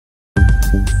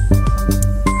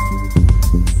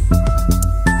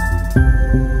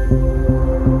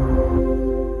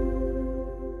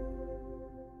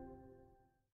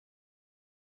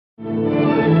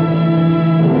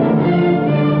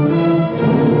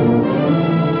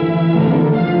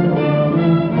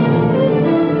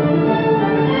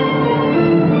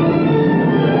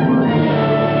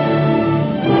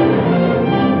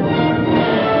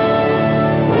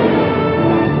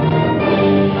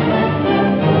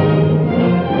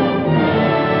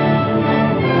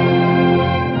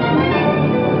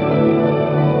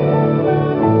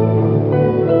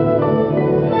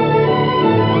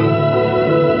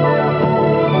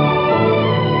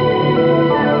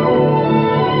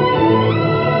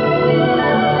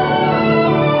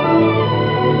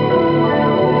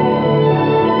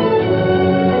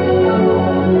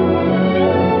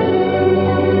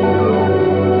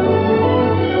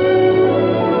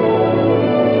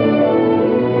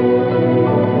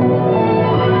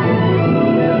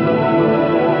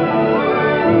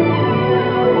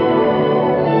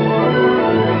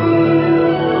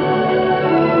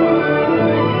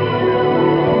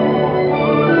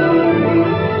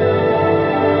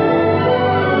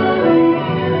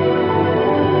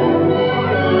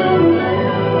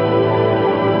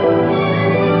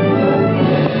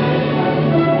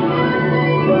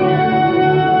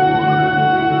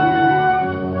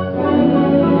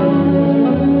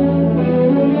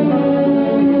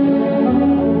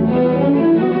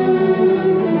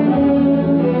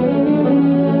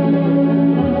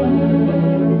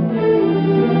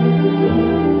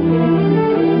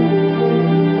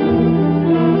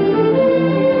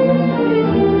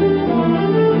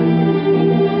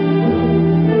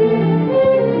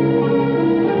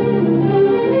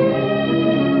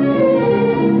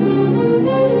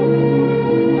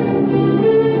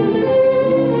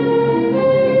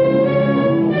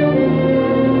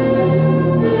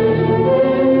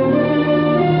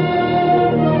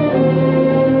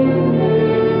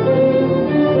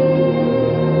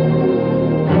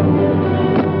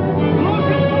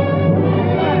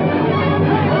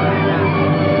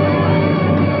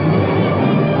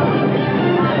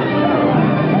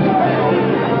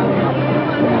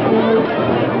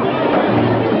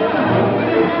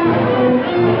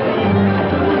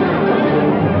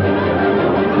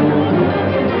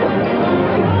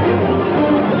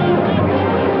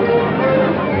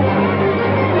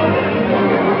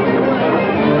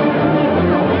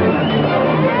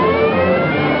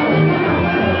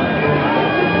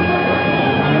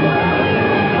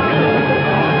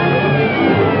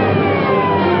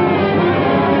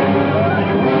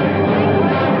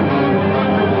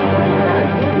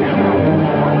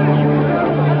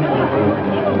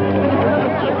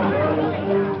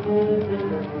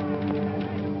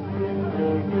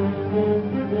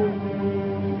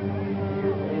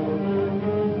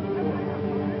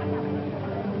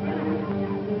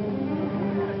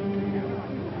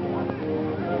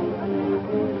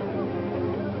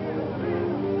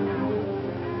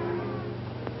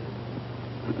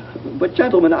But,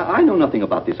 gentlemen, I know nothing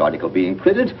about this article being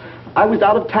printed. I was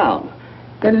out of town.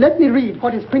 Then let me read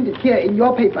what is printed here in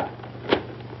your paper.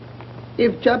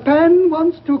 If Japan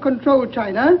wants to control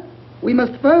China, we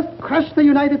must first crush the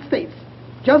United States.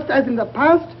 Just as in the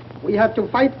past, we have to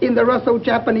fight in the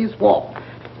Russo-Japanese War.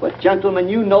 But, gentlemen,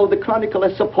 you know the Chronicle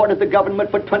has supported the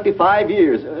government for 25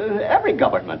 years. Every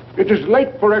government. It is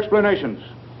late for explanations.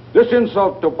 This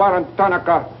insult to Baron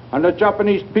Tanaka and the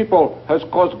Japanese people has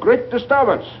caused great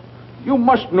disturbance. You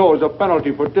must know as a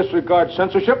penalty for disregard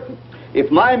censorship. If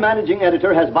my managing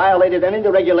editor has violated any of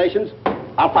the regulations,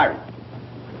 I'll fire him.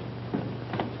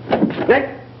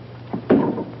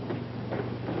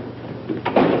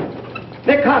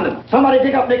 Nick Condon. Somebody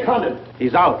dig up Nick Condon.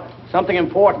 He's out. Something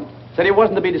important. Said he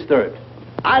wasn't to be disturbed.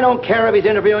 I don't care if he's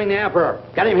interviewing the Emperor.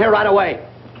 Get him here right away.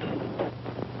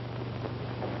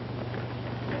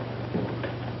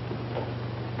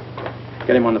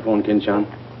 Get him on the phone, Kin-chan.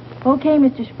 Okay,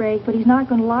 Mr. Sprague, but he's not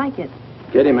going to like it.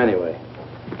 Get him anyway.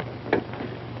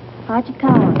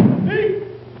 Hachikawa.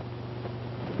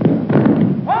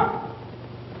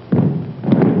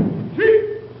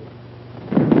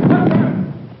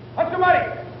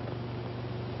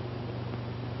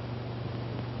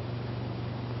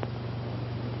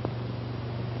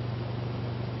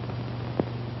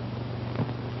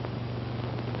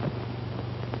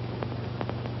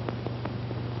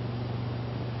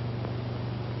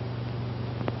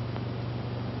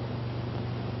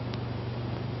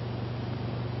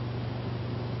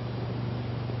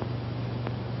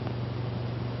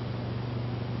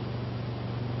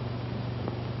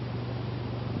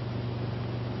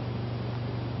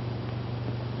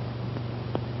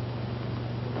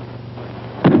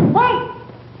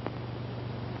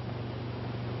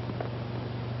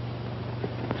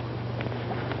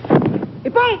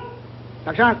 Ippon!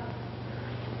 Takshan.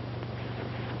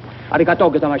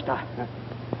 Arigatou gozaimashita.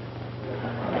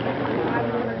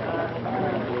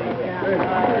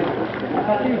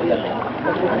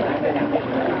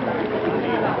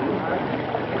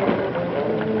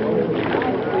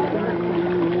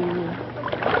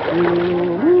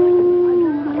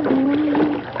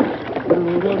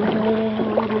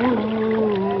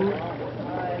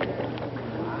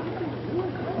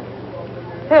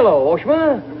 Hello,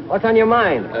 Oshma. What's on your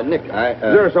mind? Nick,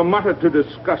 There's a matter to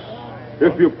discuss,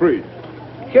 if you please.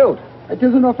 Shoot. It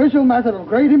is an official matter of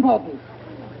great importance.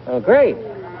 Oh, great.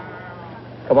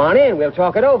 Come on in. We'll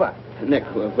talk it over. Nick,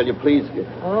 will you please...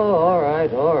 Oh, all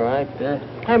right, all right.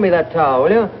 Hand me that towel,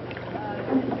 will you?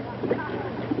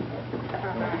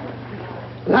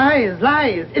 Lies,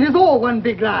 lies. It is all one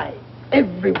big lie.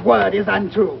 Every word is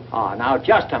untrue. Oh, now,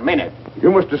 just a minute.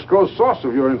 You must disclose source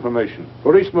of your information.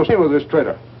 Police must name of this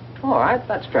traitor. All right,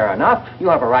 that's fair enough. You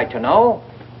have a right to know.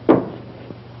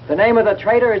 The name of the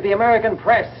traitor is the American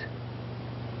Press.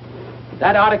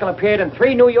 That article appeared in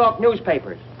 3 New York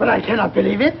newspapers. But I cannot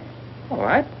believe it. All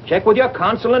right, check with your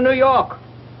consul in New York.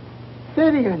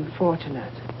 Very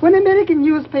unfortunate. When American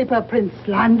newspaper prints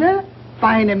slander,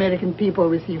 fine American people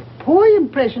receive poor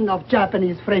impression of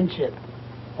Japanese friendship.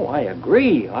 Oh, I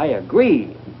agree, I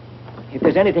agree. If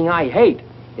there's anything I hate,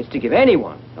 it's to give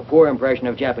anyone a poor impression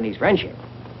of Japanese friendship.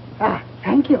 Ah,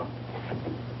 thank you.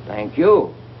 Thank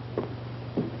you.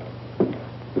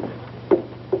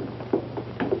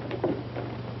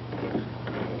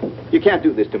 You can't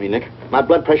do this to me, Nick. My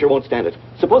blood pressure won't stand it.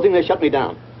 Supposing they shut me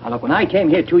down. Now, look, when I came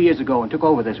here 2 years ago and took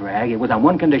over this rag, it was on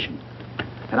one condition.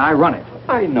 That I run it.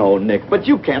 I know, Nick, but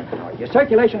you can't... Your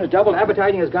circulation has doubled,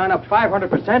 advertising has gone up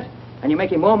 500%, and you're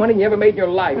making more money than you ever made in your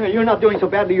life. You're not doing so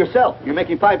badly yourself. You're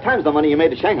making 5 times the money you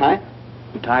made at Shanghai.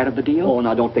 You tired of the deal? Oh,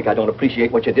 now don't think I don't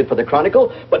appreciate what you did for the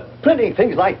Chronicle, but printing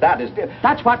things like that is...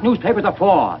 That's what newspapers are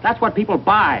for. That's what people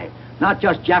buy. Not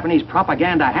just Japanese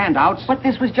propaganda handouts. But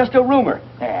this was just a rumor.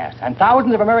 Yes, and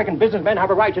thousands of American businessmen have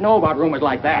a right to know about rumors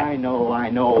like that. I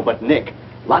know, but Nick,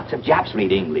 lots of Japs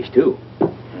read English, too.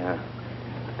 Yeah.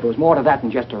 There was more to that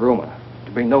than just a rumor.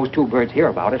 To bring those 2 birds here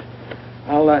about it,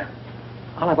 I'll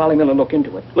have Ollie Miller look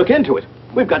into it. Look into it.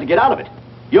 We've got to get out of it.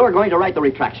 You're going to write the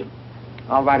retraction.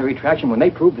 I'll write a retraction when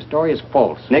they prove the story is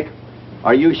false. Nick,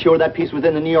 are you sure that piece was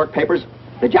in the New York papers?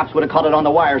 The Japs would have caught it on the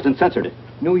wires and censored it.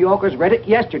 New Yorkers read it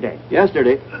yesterday.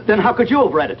 Yesterday? Then how could you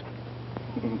have read it?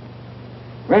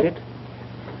 Read it?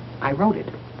 I wrote it.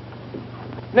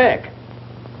 Nick,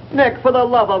 for the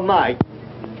love of Mike.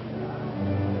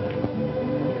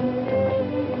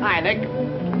 Hi, Nick.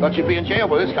 Thought you'd be in jail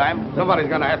by this time. Somebody's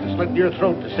gonna have to slit your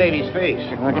throat to save his face.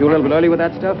 Aren't you a little bit early with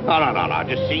that stuff? No. It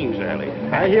just seems early.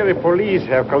 I hear the police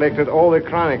have collected all the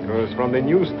chronicles from the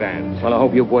newsstands. Well, I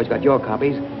hope you boys got your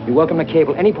copies. You're welcome to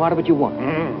cable any part of it you want.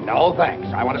 No, thanks.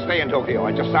 I want to stay in Tokyo.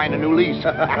 I just signed a new lease.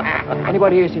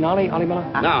 Anybody here seen Ollie Miller?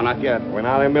 No, not yet. When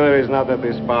Ollie Miller is not at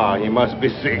this bar, he must be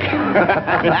sick.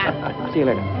 See you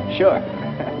later. Sure.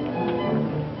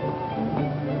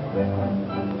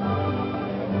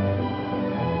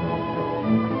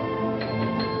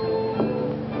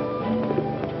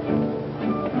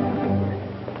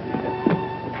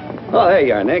 Oh, there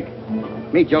you are, Nick.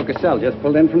 Meet Joe Cassell, just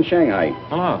pulled in from Shanghai.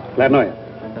 Hello. Glad to know you.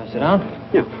 Sit down.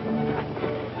 Yeah.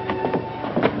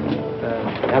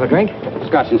 Have a drink?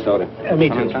 Scotch and soda. Me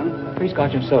too. 3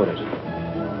 scotch and sodas.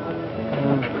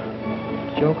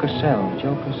 Joe Cassell.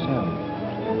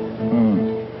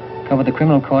 Covered the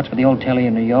criminal courts for the old telly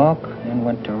in New York, then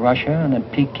went to Russia and then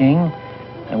Peking,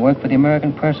 and worked for the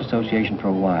American Press Association for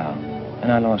a while.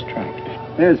 And I lost track.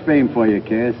 There's fame for you,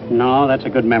 Cass. No, that's a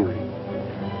good memory.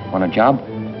 Want a job?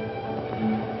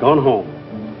 Going home.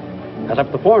 I was up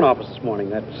at the Foreign Office this morning.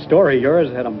 That story of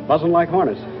yours had them buzzing like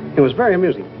hornets. It was very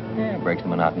amusing. Yeah, breaks the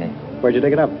monotony. Where'd you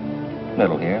dig it up?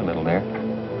 Little here, little there.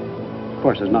 Of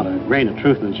course, there's not a grain of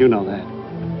truth in it. You know that.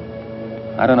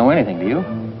 I don't know anything, do you?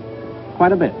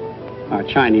 Quite a bit. Our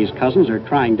Chinese cousins are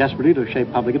trying desperately to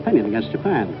shape public opinion against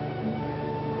Japan.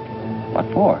 What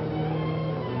for?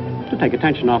 To take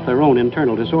attention off their own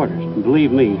internal disorders. And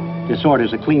believe me,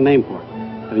 disorder's a clean name for it.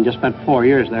 Having just spent 4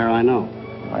 years there, I know.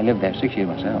 I lived there 6 years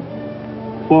myself.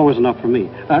 4 was enough for me.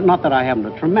 Not that I haven't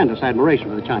a tremendous admiration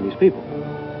for the Chinese people.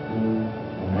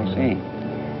 I see.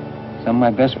 Some of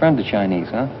my best friends are Chinese,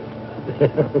 huh?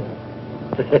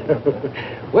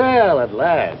 Well, at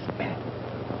last.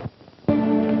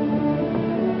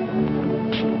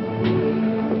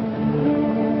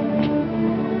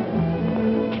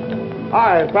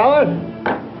 Hi, fellas.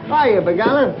 Hiya,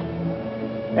 Begala.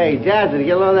 Hey, Jazzy, did you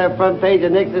get on that front page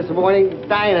of Nick's this morning?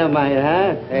 Dynamite,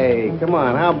 huh? Hey, come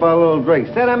on, how about a little drink?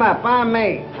 Set him up, on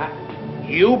me.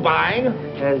 You buying?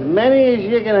 As many as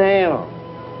you can handle.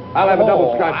 I'll have a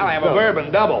double scotch. I'll have a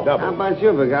bourbon double. How about you,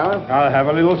 Begala? I'll have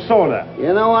a little soda.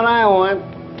 You know what I want?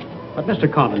 But,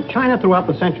 Mr. Condon, China throughout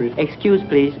the centuries... Excuse,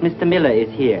 please. Mr. Miller is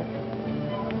here.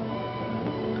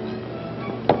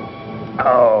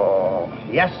 Oh,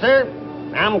 yes, sir.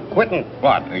 I'm quitting.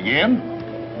 What, again?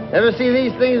 Ever see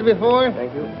these things before?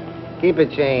 Thank you. Keep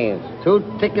it changed.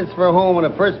 2 tickets for home on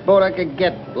the first boat I could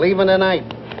get, leaving tonight.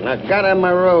 And I got on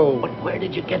my road. But where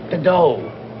did you get the dough?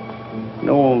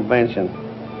 No invention.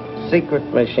 Secret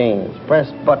machines.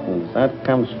 Press buttons. Out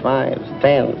comes 5s,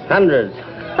 10s, 100s.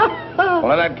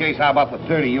 Well, in that case, how about the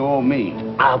 30 you owe me?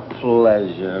 A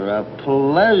pleasure, a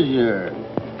pleasure.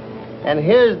 And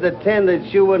here's the 10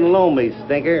 that you wouldn't loan me,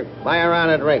 stinker. Buy a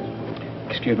round of drink.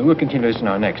 Excuse me, we'll continue this in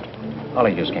our next.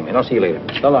 Ollie just came in. I'll see you later.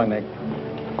 So long, Nick.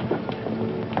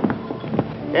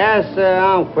 Yes, sir,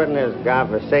 I'm quitting this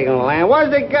godforsaken land.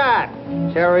 What's it got?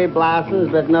 Cherry blossoms,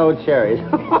 but no cherries.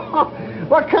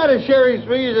 What kind of cherry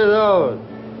trees are those?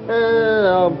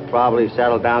 I'll probably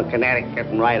settle down Connecticut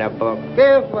and write a book.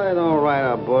 If I don't write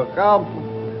a book, I'll...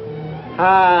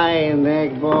 Hi,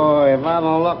 Nick, boy. If I've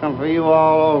been looking for you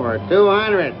all over.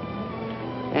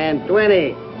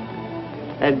 220.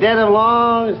 A debt of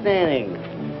long standing.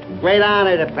 Great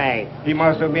honor to pay. He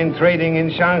must have been trading in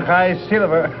Shanghai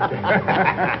silver.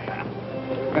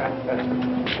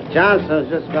 Johnson's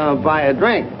just gonna buy a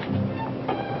drink.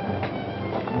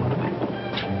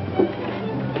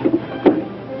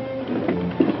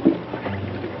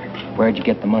 Where'd you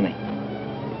get the money?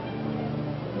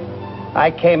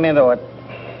 I came into it.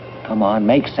 Come on,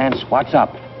 make sense. What's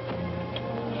up?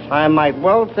 I might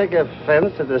well take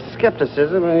offense at the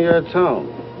skepticism in your tone.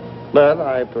 But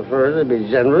I prefer to be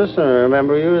generous and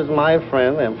remember you as my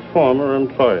friend and former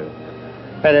employer.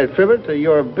 And attribute to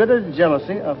your bitter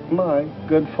jealousy of my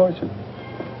good fortune.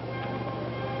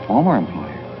 Former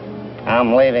employer?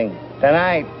 I'm leaving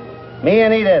tonight. Me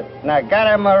and Edith. And I got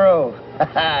on my road.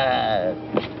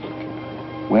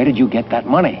 Where did you get that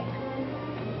money?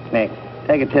 Nick,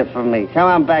 take a tip from me. Come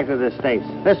on back to the States.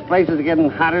 This place is getting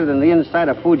hotter than the inside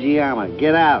of Fujiyama.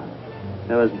 Get out.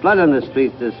 There was blood on the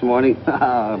streets this morning.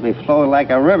 It'll be flowing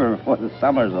like a river before the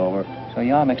summer's over. So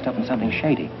you're mixed up in something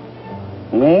shady.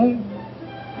 Me?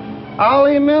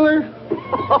 Ollie Miller?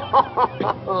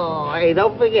 Hey,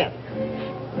 don't forget.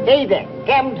 Hey, Dick,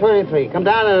 Captain 23. Come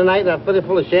down in the night and I'll fill you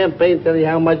full of champagne and tell you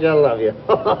how much I love you.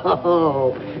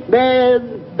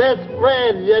 Man's best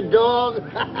friend, you dog.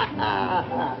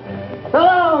 So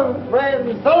long,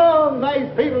 friends. So long, nice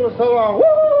people. So long. Woo!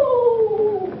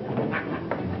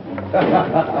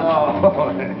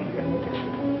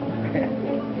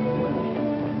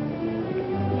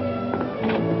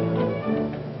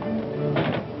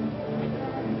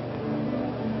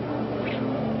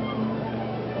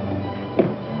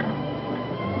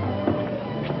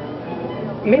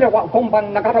 Mira wa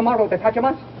komban nagaramaru de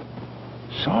tachimasu.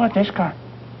 So this guy.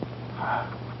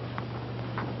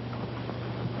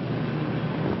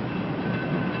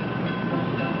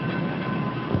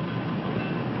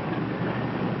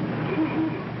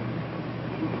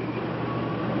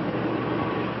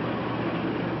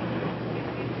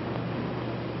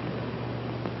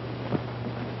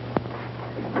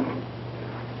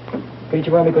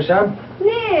 Konnichiwa, Miko-san.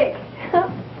 Nick!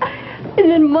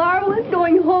 Isn't it marvelous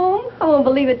going home? I won't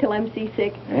believe it till I'm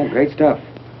seasick. Yeah, great stuff.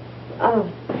 Oh,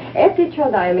 esti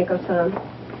chodai, Miko-san.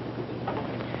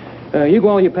 You go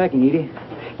on with your packing, Edie.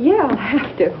 Yeah, I'll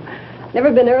have to.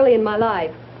 Never been early in my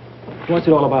life. What's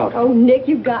it all about? Oh, Nick,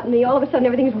 you've got me. All of a sudden,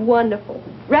 everything's wonderful.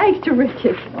 Rags to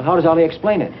riches. Well, how does Ollie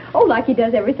explain it? Oh, like he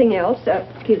does everything else.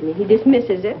 Excuse me, he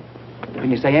dismisses it.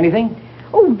 Can you say anything?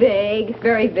 Oh, vague,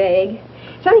 very vague.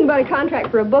 Something about a contract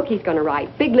for a book he's going to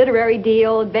write. Big literary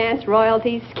deal, advanced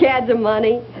royalties, scads of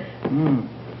money.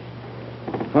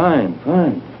 Fine,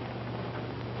 fine.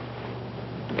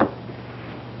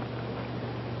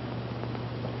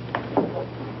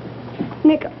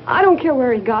 Nick, I don't care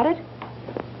where he got it.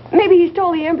 Maybe he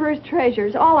stole the Emperor's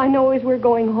treasures. All I know is we're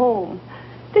going home.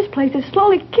 This place is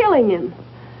slowly killing him.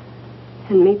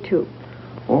 And me, too.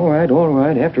 All right, all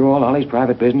right. After all, Ollie's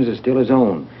private business is still his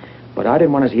own. But I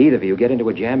didn't want to see either of you get into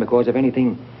a jam because of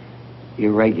anything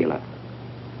irregular.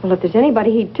 Well, if there's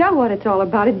anybody he'd tell what it's all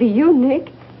about, it'd be you, Nick.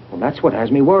 Well, that's what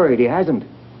has me worried. He hasn't.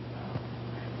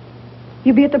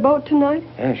 You be at the boat tonight?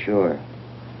 Yeah, sure.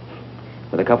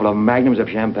 With a couple of magnums of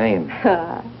champagne.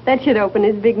 That should open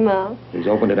his big mouth. He's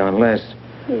opened it on less.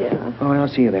 Yeah. Oh, I'll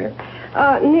see you there.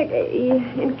 Nick,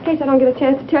 in case I don't get a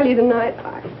chance to tell you tonight,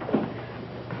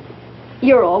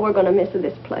 you're all we're going to miss of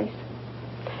this place.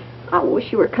 I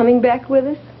wish you were coming back with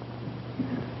us.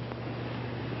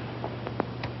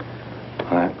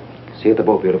 All right. See you at the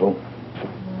boat, beautiful.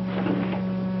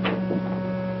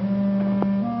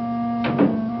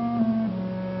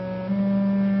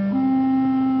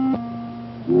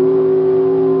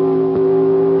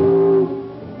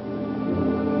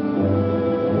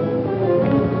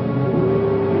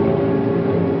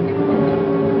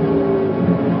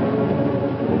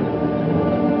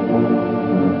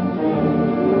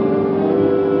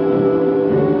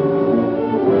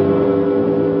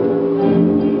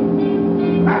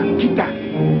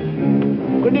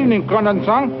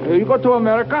 Condon-san, you go to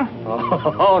America?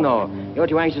 Oh, no. You're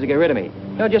too anxious to get rid of me.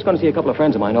 You're just going to see a couple of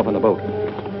friends of mine off on the boat.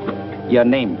 Your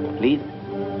name, please?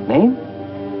 Name?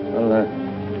 Well,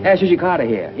 ask Yuji Carter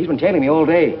here. He's been tailing me all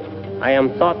day. I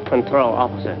am Thought Control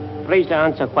Officer. Please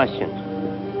answer questions.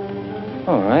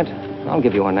 All right. I'll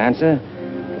give you an answer.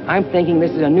 I'm thinking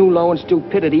this is a new low in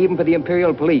stupidity even for the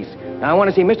Imperial Police. Now, I want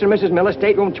to see Mr. and Mrs. Miller,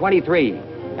 stateroom 23.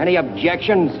 Any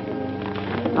objections?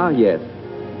 Ah, yes.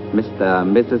 Mr.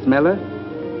 and Mrs. Miller?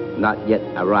 Not yet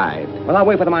arrived. Well, I'll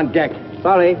wait for them on deck.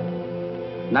 Sorry.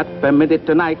 Not permitted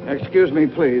tonight. Excuse me,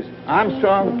 please.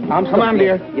 Armstrong. Come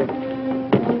dear. Yeah.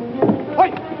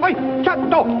 Oi! Oi! Shut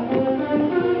door!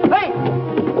 Hey!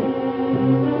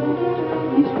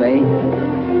 This way.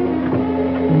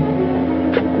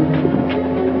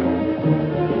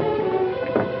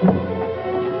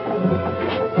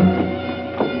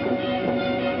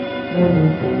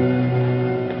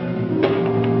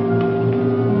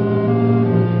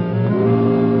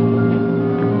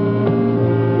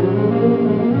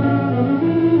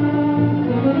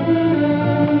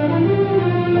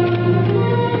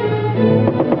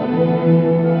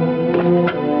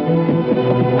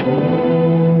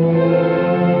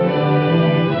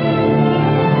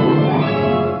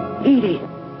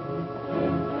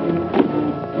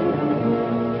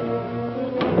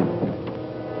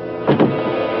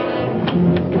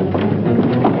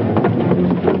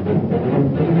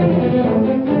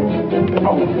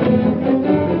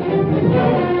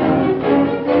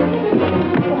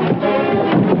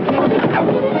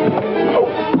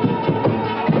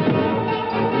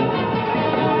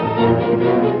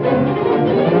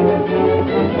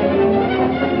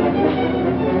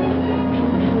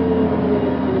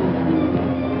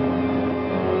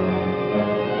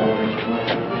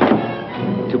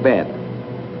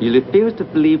 You refuse to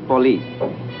believe police.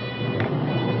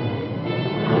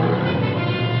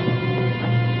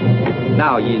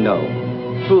 Now you know.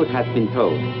 Truth has been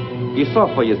told. You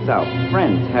saw for yourself.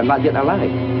 Friends have not yet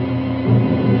arrived.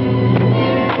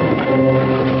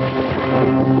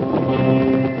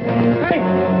 Hey!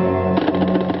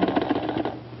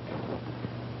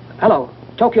 Hello.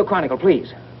 Tokyo Chronicle,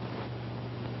 please.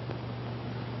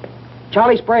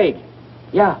 Charlie Sprague.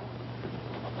 Yeah.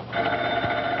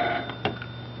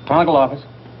 Chronicle office.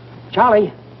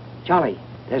 Charlie,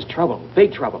 there's trouble,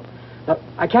 big trouble. Now,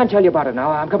 I can't tell you about it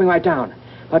now. I'm coming right down.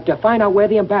 But find out where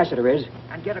the ambassador is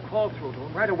and get a call through to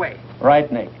him right away. Right,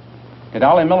 Nick. Did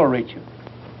Ollie Miller reach you?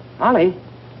 Ollie?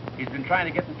 He's been trying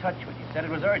to get in touch with you. Said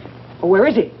it was urgent. Oh, where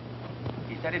is he?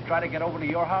 He said he'd try to get over to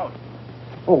your house.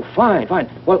 Oh, fine.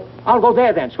 Well, I'll go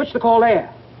there then. Switch the call there.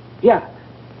 Yeah.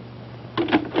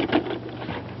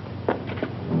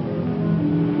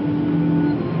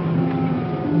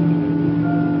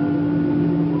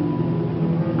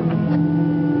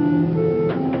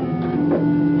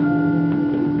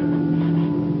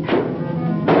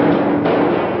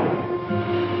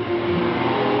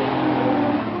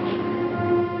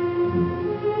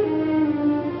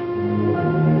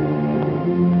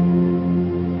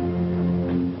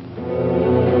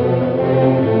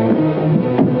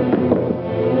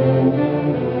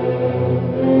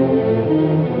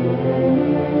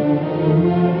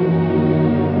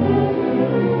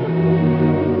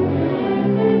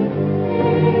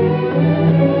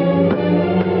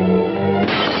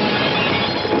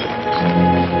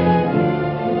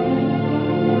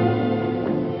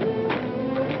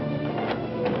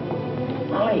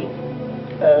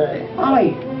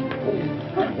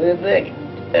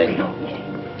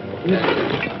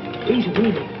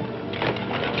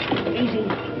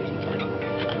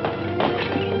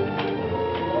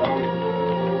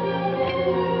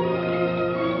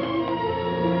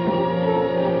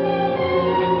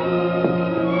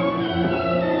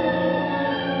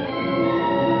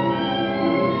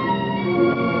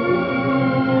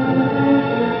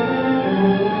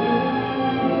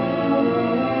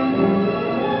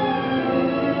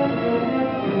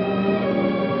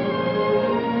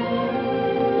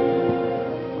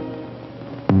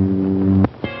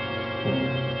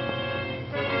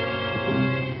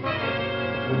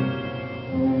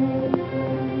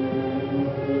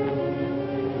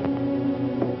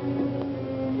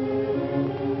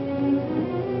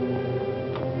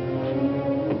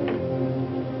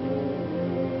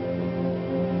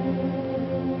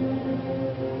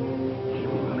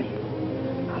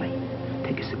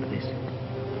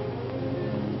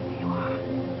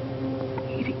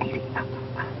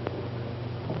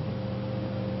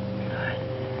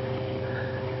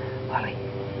 Ollie,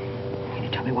 can you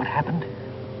tell me what happened?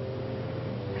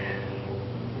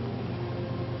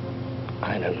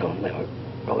 I don't know. They were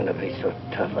going to be so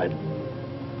tough, I'd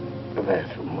have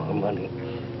asked for more money.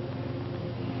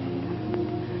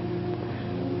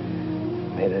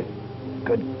 Made a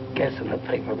good guess in the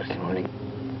paper this morning.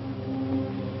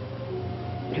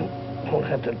 You won't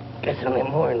have to guess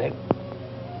anymore, Nick.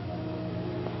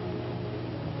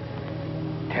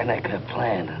 Tanaka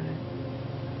planned.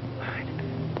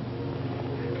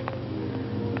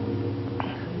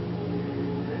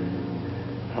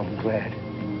 I'm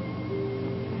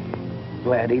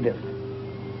glad Edith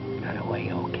got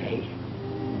away okay.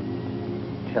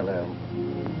 Tell her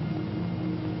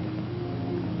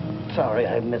I'm sorry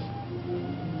I missed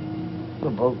the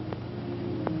boat.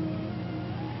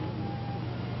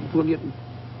 Will you...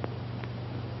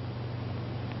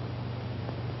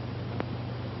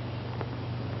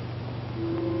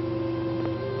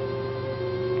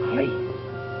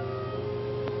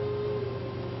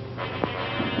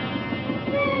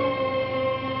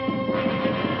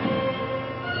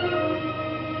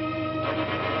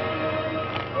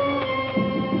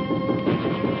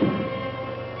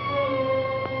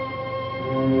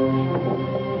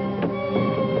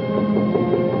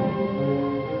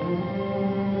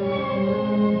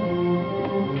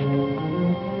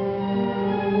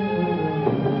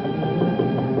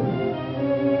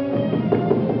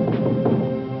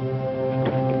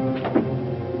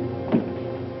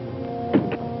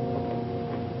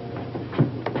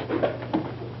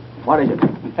 What is it?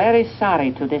 Very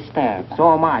sorry to disturb.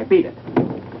 So am I. Beat it.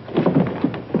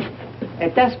 A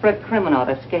desperate criminal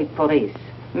escaped police.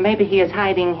 Maybe he is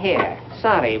hiding here.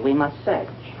 Sorry, we must search.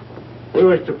 We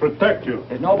wish to protect you.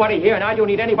 There's nobody here, and I don't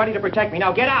need anybody to protect me.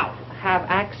 Now get out. Have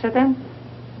accident?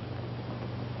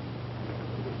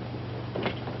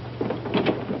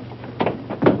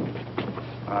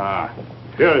 Ah,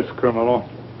 here is criminal.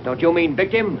 Don't you mean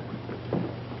victim?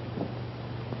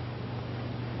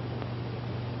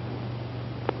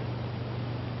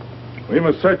 We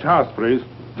must search house, please.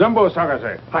 Jumbo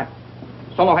Sagase. Hi.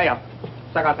 Solo heya.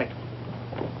 Sagase.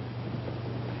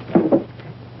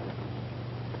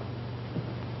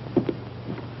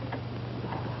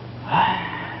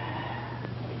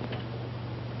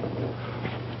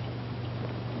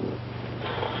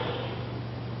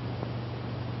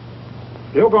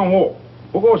 요강호,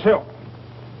 보고 오세요.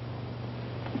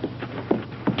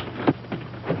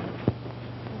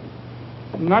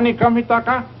 Nani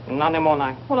kamitaka?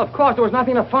 Nanemona. Well, of course, there was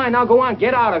nothing to find. Now go on.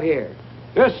 Get out of here.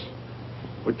 Yes,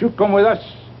 but you come with us.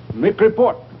 Make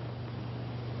report.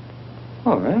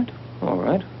 All right. All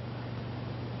right.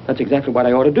 That's exactly what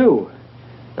I ought to do.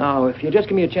 Now, if you just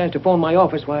give me a chance to phone my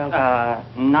office while...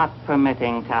 Not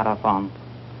permitting telephone.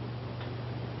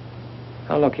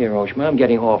 Now, look here, Oshma. I'm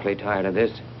getting awfully tired of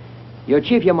this. Your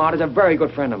Chief Yamada's a very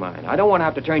good friend of mine. I don't want to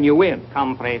have to turn you in.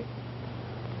 Compris.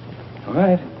 All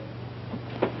right.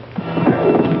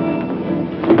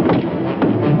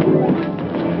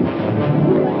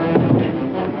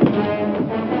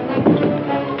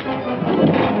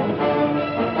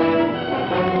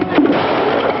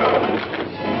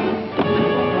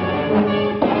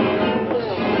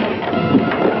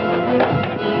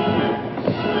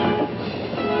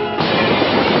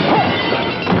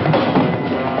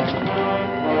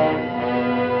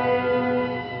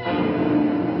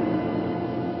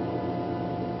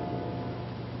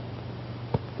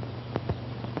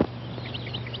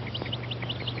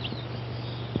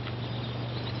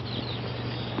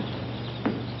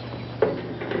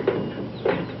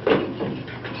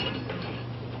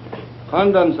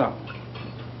 Condon-san.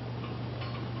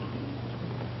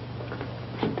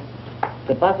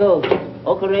 Tobacco,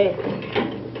 okare.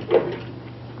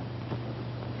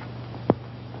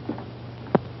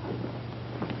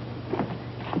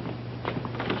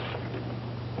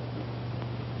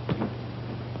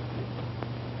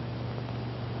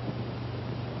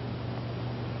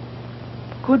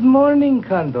 Good morning,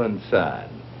 Condon-san.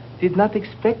 Did not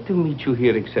expect to meet you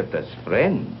here except as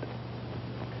friend.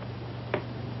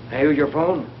 Hey, use your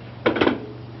phone.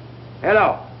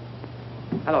 Hello.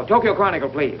 Hello, Tokyo Chronicle,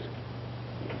 please.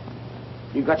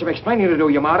 You've got some explaining to do,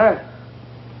 Yamada.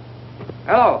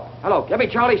 Hello. Hello, give me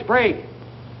Charlie Sprague.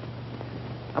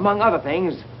 Among other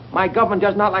things, my government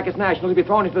does not like its nationals to be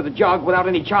thrown into the jug without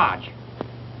any charge.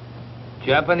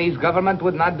 Japanese government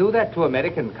would not do that to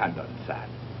American, Condon-san.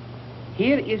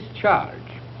 Here is charge.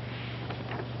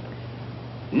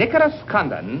 Nicholas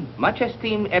Condon, much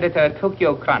esteemed editor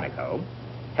Tokyo Chronicle,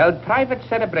 held private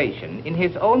celebration in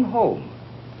his own home.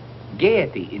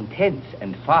 Gaiety intense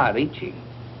and far-reaching,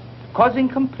 causing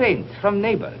complaints from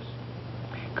neighbors.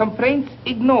 Complaints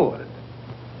ignored.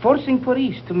 forcing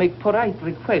police to make polite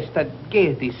requests that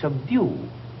Gaiety subdue.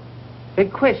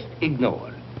 Request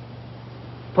ignored.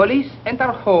 Police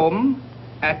enter home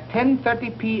at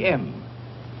 10:30 p.m.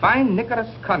 Find Nicholas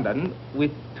Condon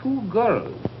with 2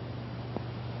 girls.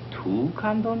 2,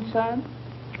 Condon-san?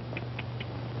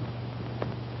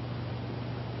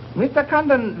 Mr.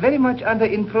 Condon very much under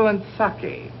influence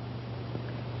sake.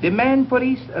 Demand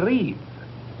police leave.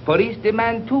 Police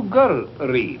demand 2 girls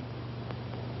leave.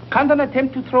 Condon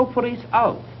attempt to throw police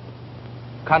out.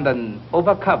 Condon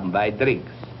overcome by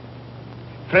drinks.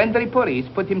 Friendly police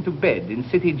put him to bed in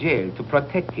city jail to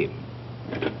protect him.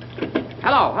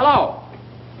 Hello, hello.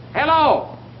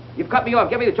 Hello. You've cut me off.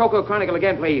 Give me the Tokyo Chronicle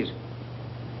again, please.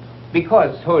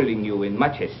 Because holding you in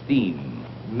much esteem,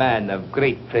 man of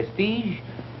great prestige,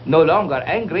 no longer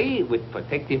angry with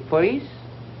protective police,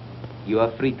 you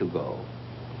are free to go.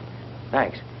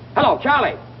 Thanks. Hello,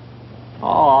 Charlie.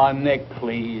 Oh, Nick,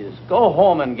 please. Go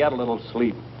home and get a little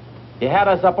sleep. You had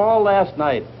us up all last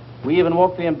night. We even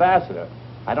woke the ambassador.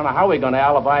 I don't know how we're going to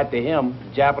alibi it to him.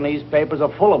 The Japanese papers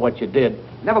are full of what you did.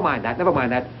 Never mind that, never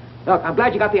mind that. Look, I'm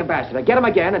glad you got the ambassador. Get him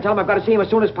again and tell him I've got to see him as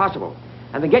soon as possible.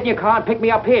 And then get in your car and pick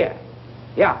me up here.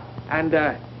 Yeah, and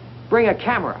bring a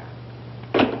camera.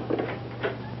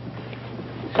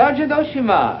 Sergeant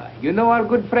Oshima, you know our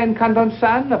good friend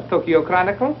Condon-san of Tokyo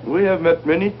Chronicle? We have met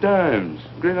many times.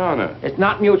 Great honor. It's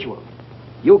not mutual.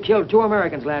 You killed 2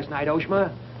 Americans last night,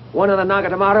 Oshima. One in the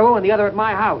Nagatomaru and the other at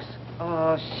my house.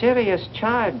 Oh, serious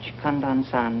charge,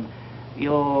 Condon-san.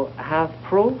 You have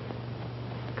proof?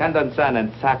 Condon-san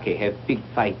and Sake have big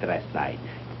fight last night.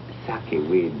 Sake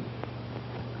win.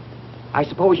 I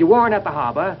suppose you weren't at the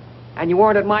harbor, and you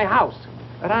weren't at my house.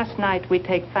 Last night we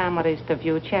take families to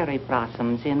view cherry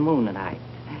blossoms in moonlight.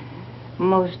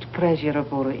 Most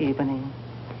pleasurable evening.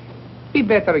 Be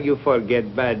better you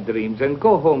forget bad dreams and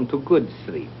go home to good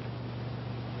sleep.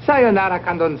 Sayonara,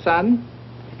 Condon-san.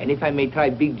 And if I may try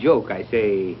big joke, I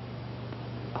say,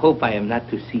 hope I am not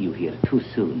to see you here too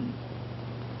soon.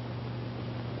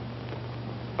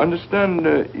 Understand,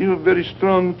 you have very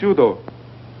strong judo.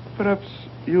 Perhaps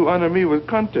you honor me with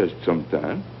contest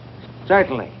sometime.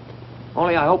 Certainly.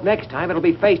 Only I hope next time it'll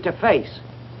be face to face.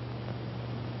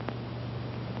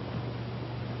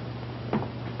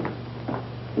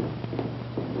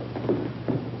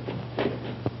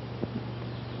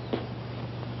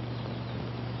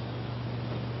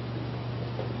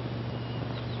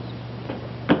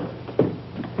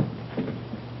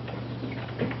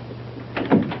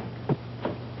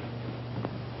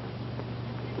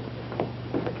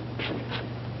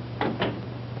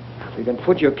 You can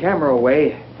put your camera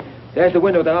away. There's the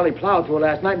window that Ollie plowed through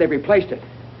last night, and they've replaced it.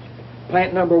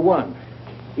 Plant number 1,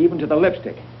 even to the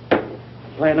lipstick.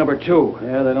 Plant number 2.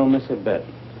 Yeah, they don't miss a bit.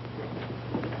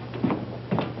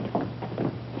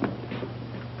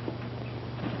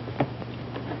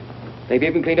 They've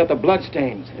even cleaned up the blood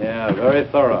stains. Yeah, very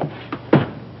thorough.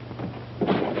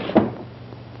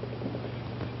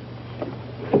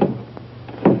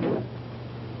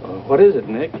 What is it,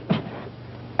 Nick?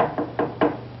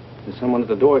 There's someone at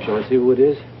the door. Shall I see who it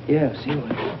is? Yeah, see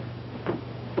what.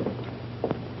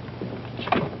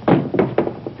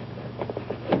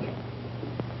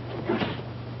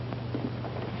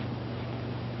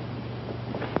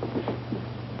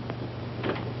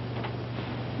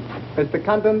 Mr.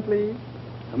 Condon, please.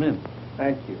 Come in.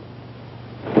 Thank you.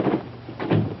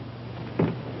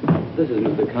 This is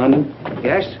Mr. Condon.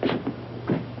 Yes?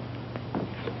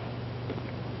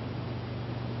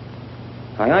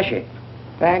 Hayashi.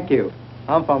 Thank you.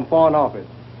 I'm from Foreign Office.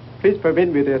 Please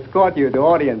permit me to escort you to the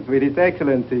audience with His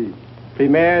Excellency,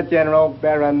 Premier General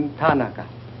Baron Tanaka.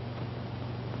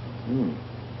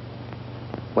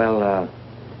 Well,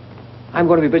 I'm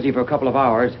going to be busy for a couple of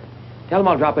hours. Tell him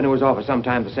I'll drop into his office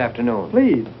sometime this afternoon.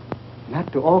 Please,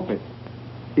 not to office.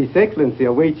 His Excellency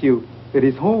awaits you at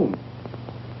his home.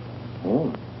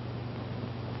 Home?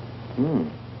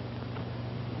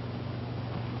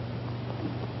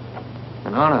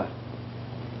 An honor.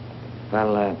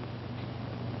 Well, a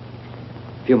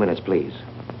few minutes, please.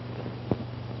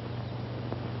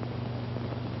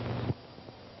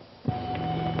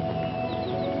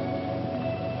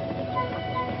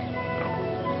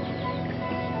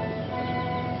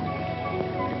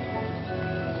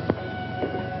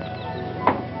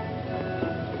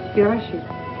 Yoshi.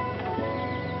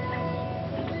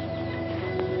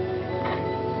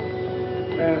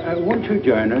 Won't you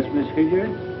join us, Miss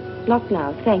Hilliard? Not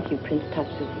now, thank you, Prince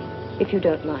Tatsuki, if you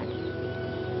don't mind.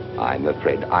 I'm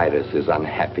afraid Iris is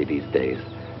unhappy these days.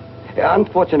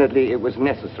 Unfortunately, it was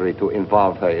necessary to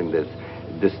involve her in this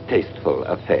distasteful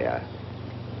affair.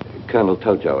 Colonel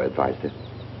Tojo advised it.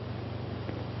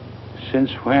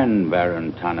 Since when,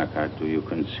 Baron Tanaka, do you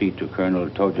concede to Colonel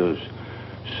Tojo's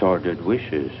sordid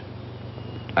wishes?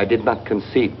 I did not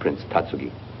concede, Prince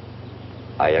Tatsugi.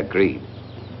 I agreed.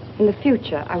 In the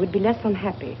future, I would be less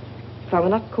unhappy if I were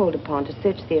not called upon to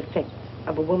search the effects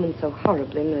of a woman so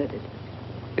horribly murdered.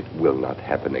 It will not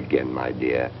happen again, my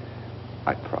dear.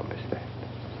 I promise that.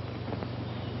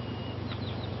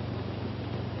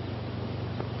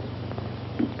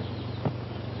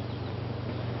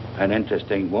 An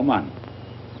interesting woman.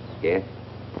 Yes?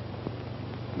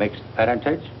 Mixed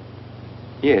parentage?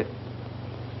 Yes.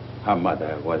 Her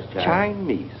mother was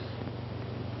Chinese.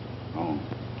 Oh.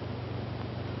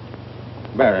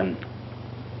 Baron,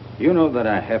 you know that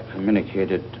I have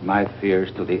communicated my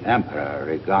fears to the Emperor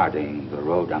regarding the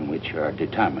road on which you are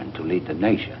determined to lead the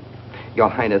nation. Your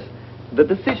Highness, the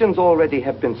decisions already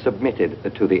have been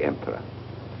submitted to the Emperor.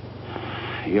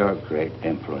 Your great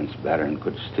influence, Baron,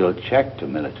 could still check the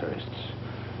militarists.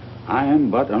 I am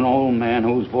but an old man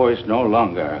whose voice no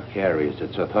longer carries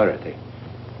its authority.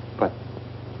 But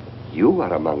you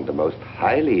are among the most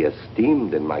highly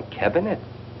esteemed in my cabinet,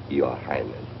 Your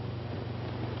Highness.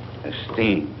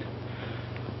 Esteemed.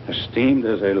 Esteemed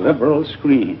as a liberal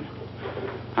screen.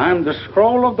 I'm the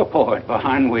scroll of the poet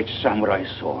behind which samurai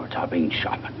swords are being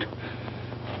sharpened.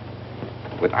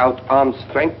 Without armed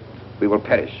strength, we will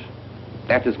perish.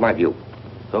 That is my view.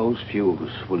 Those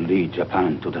views will lead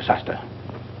Japan to disaster.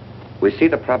 We see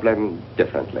the problem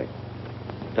differently.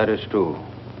 That is true.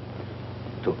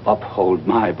 To uphold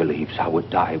my beliefs, I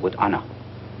would die with honor.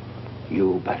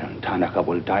 You, Baron Tanaka,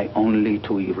 will die only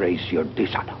to erase your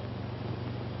dishonor.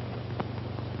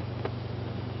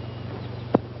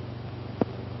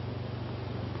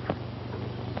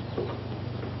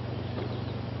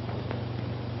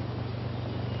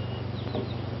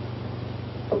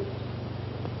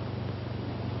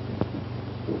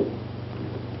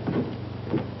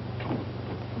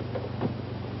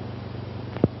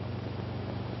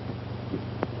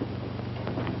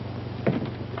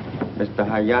 Mr.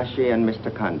 Hayashi and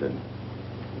Mr. Condon.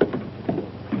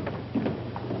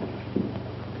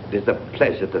 It is a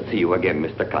pleasure to see you again,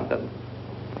 Mr. Condon.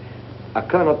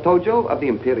 Colonel Tojo of the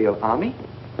Imperial Army.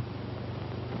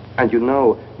 And you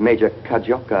know Major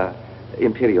Kajioka,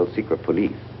 Imperial Secret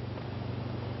Police.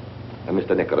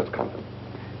 Mr. Nicholas Condon.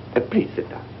 Please sit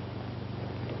down.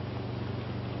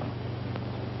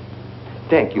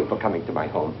 Thank you for coming to my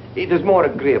home. It is more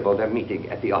agreeable than meeting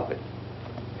at the office.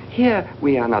 Here,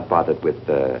 we are not bothered with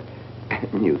the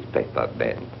newspaper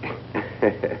men.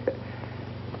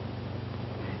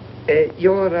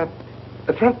 Your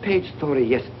front page story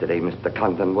yesterday, Mr.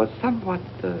 Condon, was somewhat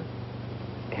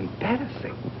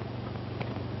embarrassing.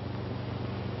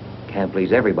 Can't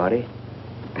please everybody.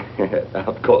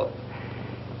 Of course.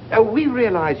 We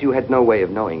realize you had no way of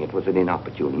knowing it was an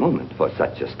inopportune moment for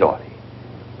such a story.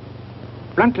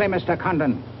 Bluntly, Mr.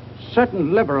 Condon,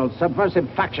 certain liberal subversive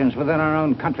factions within our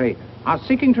own country are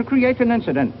seeking to create an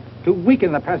incident to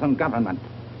weaken the present government.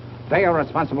 They are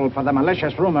responsible for the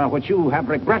malicious rumor which you have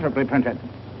regrettably printed.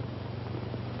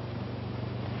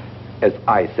 As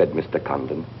I said, Mr.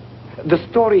 Condon, the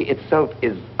story itself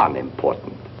is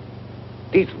unimportant.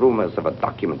 These rumors of a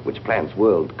document which plans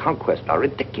world conquest are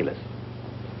ridiculous.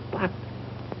 But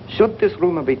should this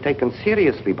rumor be taken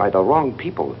seriously by the wrong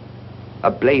people, a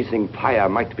blazing fire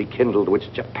might be kindled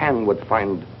which Japan would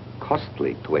find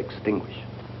costly to extinguish.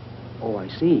 Oh, I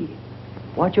see.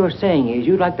 What you're saying is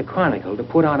you'd like the Chronicle to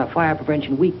put on a Fire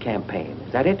Prevention Week campaign.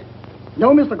 Is that it?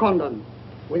 No, Mr. Condon.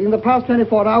 Within the past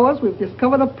 24 hours, we've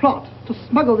discovered a plot to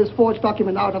smuggle this forged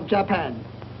document out of Japan.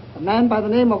 A man by the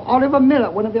name of Ollie Miller,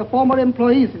 one of their former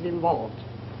employees, is involved.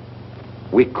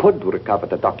 We could recover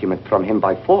the document from him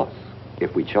by force,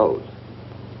 if we chose.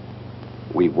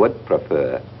 We would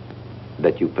prefer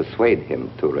that you persuade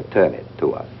him to return it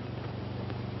to us.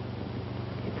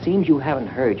 It seems you haven't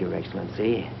heard, Your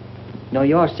Excellency. No,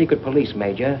 your secret police,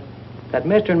 Major, that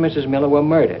Mr. and Mrs. Miller were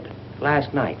murdered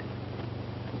last night.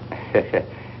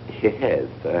 Yes.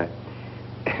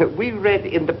 We read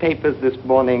in the papers this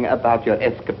morning about your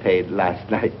escapade last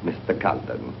night, Mr.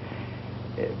 Condon.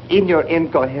 In your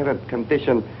incoherent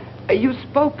condition, you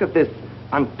spoke of this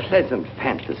unpleasant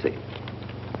fantasy.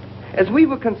 As we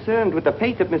were concerned with the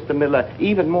fate of Mr. Miller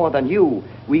even more than you,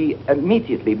 we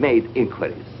immediately made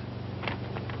inquiries.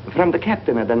 From the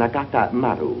captain of the Nagata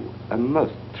Maru, a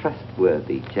most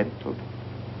trustworthy gentleman.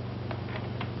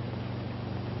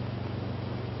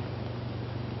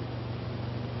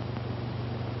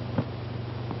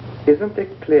 Isn't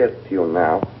it clear to you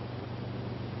now?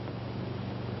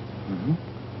 Mm-hmm.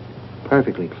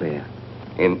 Perfectly clear.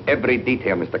 In every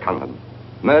detail, Mr. Condon.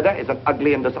 Murder is an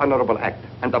ugly and dishonorable act.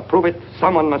 And to prove it,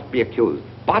 someone must be accused.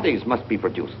 Bodies must be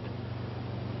produced.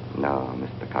 No,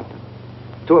 Mr. Condon.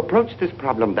 To approach this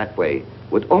problem that way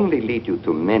would only lead you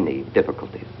to many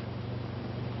difficulties.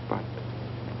 But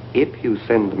if you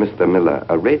send Mr. Miller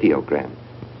a radiogram,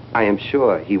 I am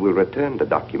sure he will return the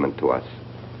document to us.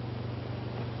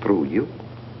 Through you.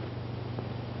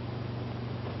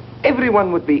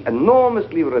 Everyone would be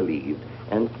enormously relieved,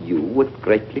 and you would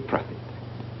greatly profit.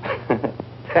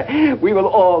 We will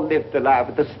all live to laugh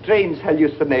at the strange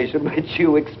hallucination which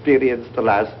you experienced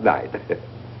last night.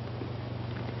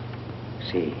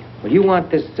 See. Well, you want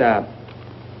this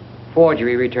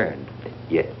forgery returned?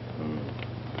 Yes.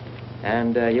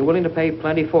 And you're willing to pay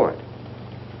plenty for it?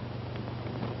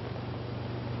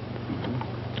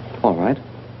 All right.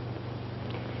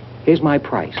 Here's my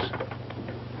price.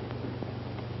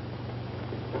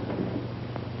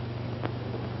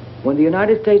 When the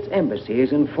United States Embassy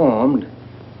is informed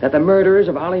that the murderers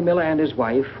of Ollie Miller and his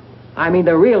wife, I mean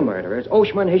the real murderers,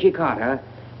 Oshima and Hijikata,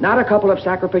 not a couple of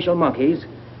sacrificial monkeys,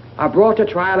 are brought to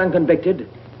trial and convicted,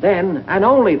 then, and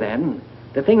only then,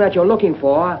 the thing that you're looking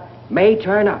for may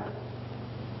turn up.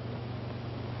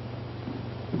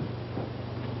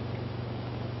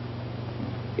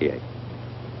 Yes.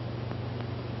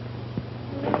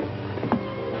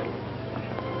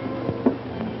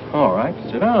 All right,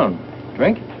 sit down.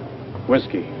 Drink?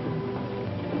 Whiskey.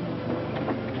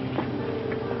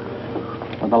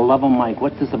 For the love of Mike,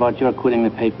 what's this about your quitting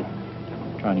the paper?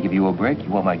 Trying to give you a break. You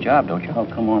want my job, don't you? Oh,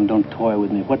 come on, don't toy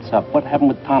with me. What's up? What happened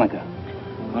with Tanaka?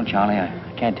 Well, Charlie, I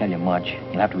can't tell you much.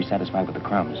 You'll have to be satisfied with the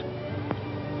crumbs.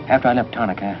 After I left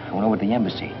Tanaka, I went over to the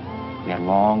embassy. We had a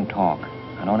long talk.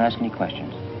 I don't ask any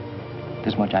questions.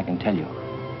 This much I can tell you.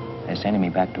 They're sending me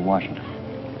back to Washington.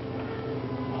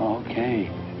 Okay.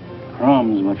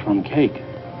 Crumbs, but from cake.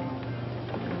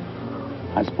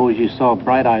 I suppose you saw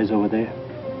Bright Eyes over there.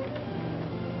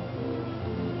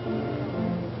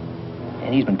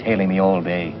 And he's been tailing me all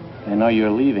day. They know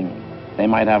you're leaving. They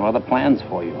might have other plans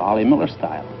for you, Ollie Miller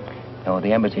style. No,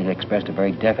 the embassy has expressed a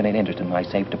very definite interest in my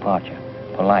safe departure.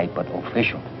 Polite, but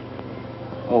official.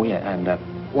 Oh, yeah, and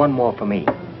one more for me.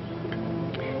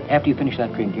 After you finish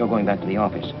that drink, you're going back to the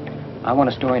office. I want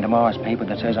a story in tomorrow's paper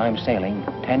that says I'm sailing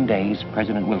 10 days,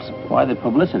 President Wilson. Why the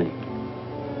publicity?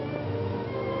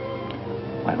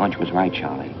 My hunch was right,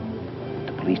 Charlie.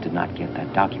 The police did not get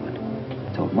that document.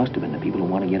 So it must have been the people who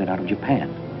want to get it out of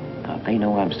Japan. Now, if they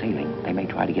know I'm sailing, they may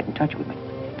try to get in touch with me.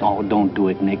 Oh, don't do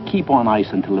it, Nick. Keep on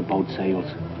ice until the boat sails.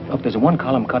 Look, there's a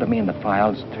one-column cut of me in the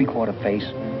files, 3/4 face.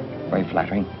 Very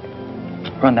flattering.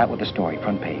 Run that with the story,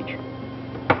 front page.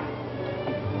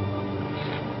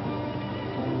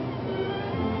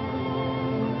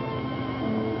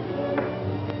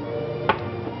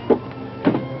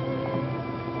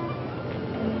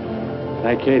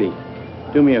 Hey, Katie,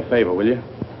 do me a favor, will you?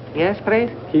 Yes, please?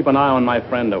 Keep an eye on my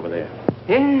friend over there.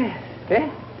 Yes,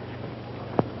 yes.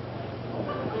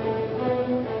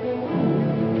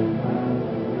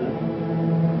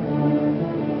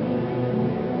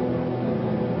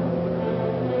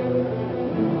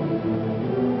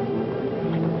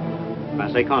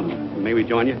 I say, Condon, may we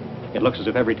join you? It looks as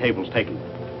if every table's taken.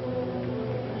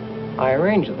 I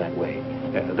arranged it that way.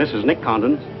 This is Nick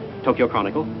Condon, Tokyo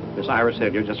Chronicle. Miss Ira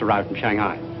Sylvia just arrived from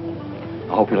Shanghai.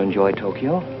 I hope you'll enjoy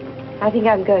Tokyo. I think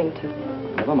I'm going to.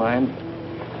 Never mind.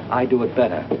 I do it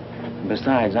better.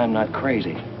 Besides, I'm not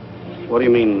crazy. What do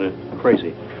you mean,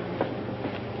 crazy?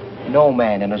 No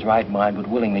man in his right mind would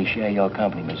willingly share your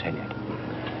company, Miss Hilliard.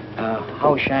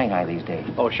 How's Shanghai these days?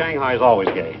 Oh, Shanghai's always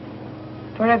gay.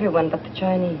 For everyone but the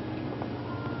Chinese.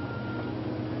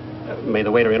 May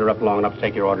the waiter interrupt long enough to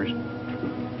take your orders?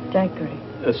 Daiquiri.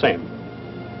 Same.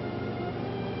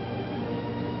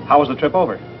 How was the trip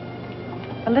over?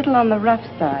 A little on the rough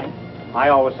side. I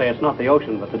always say it's not the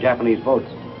ocean, but the Japanese boats.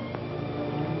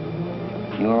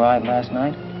 You arrived last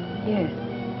night? Yes.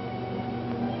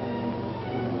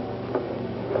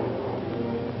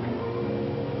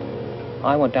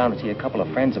 I went down to see a couple of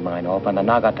friends of mine off on the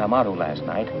Nagatamaru last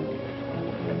night.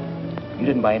 You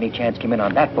didn't by any chance come in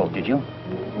on that boat, did you?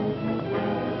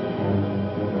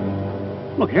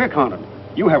 Look here, Condon.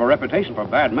 You have a reputation for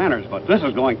bad manners, but this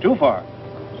is going too far.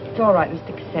 It's all right,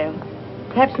 Mr. Cassell.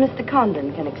 Perhaps Mr.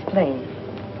 Condon can explain.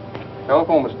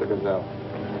 Telephone, Mr. Gazelle.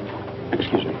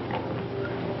 Excuse me.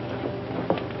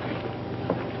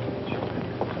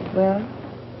 Well?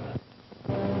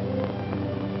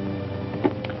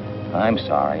 I'm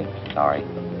sorry. Sorry.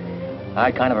 I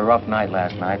had kind of a rough night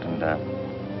last night, and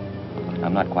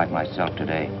I'm not quite myself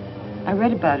today. I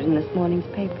read about it in this morning's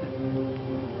paper.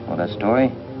 Well, that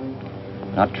story?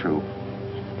 Not true.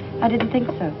 I didn't think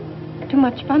so. Too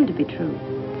much fun to be true.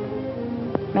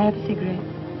 May I have a cigarette?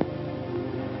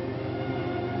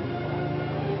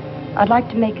 I'd like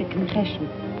to make a confession.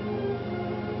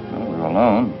 Well, we're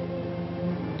alone.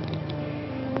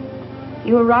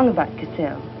 You were wrong about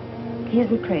Cassell. He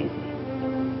isn't crazy.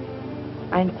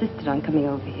 I insisted on coming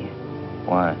over here.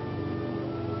 Why?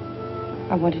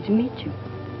 I wanted to meet you.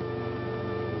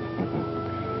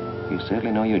 You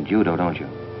certainly know your judo, don't you?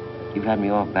 You've had me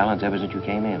off balance ever since you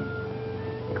came in.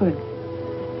 Good.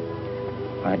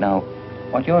 Right now,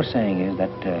 what you're saying is that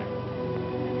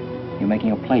you're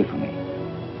making a play for me.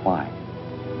 Why?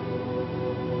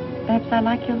 Perhaps I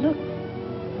like your look.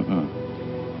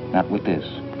 Not with this.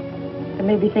 There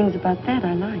may be things about that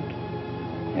I like.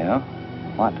 Yeah?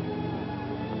 What?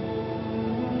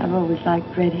 I've always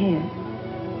liked red hair.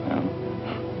 Well,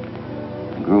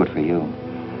 I grew it for you.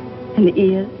 And the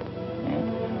ears.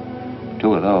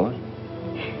 2 of those.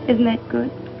 Isn't that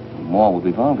good? More would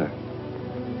be vulgar.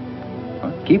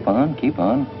 Well, keep on, keep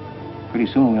on. Pretty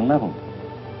soon we'll level.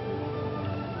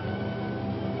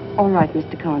 All right,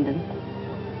 Mr. Condon.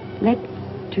 Let's,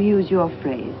 to use your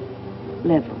phrase,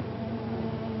 level.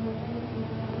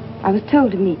 I was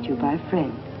told to meet you by a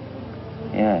friend.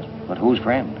 Yes, but whose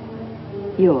friend?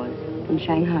 Yours, in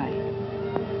Shanghai.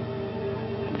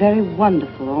 A very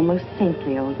wonderful, almost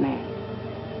saintly old man.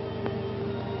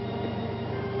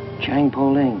 Chang Po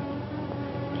Ling.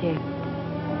 Yes.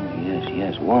 Oh, yes,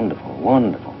 yes, wonderful,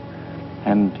 wonderful.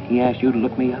 And he asked you to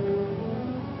look me up?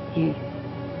 Yes.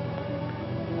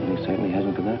 Well, he certainly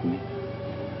hasn't forgotten me.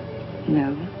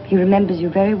 No, he remembers you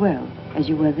very well, as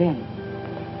you were then.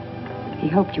 He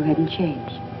hoped you hadn't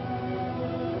changed.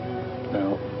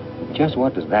 Now, just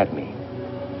what does that mean?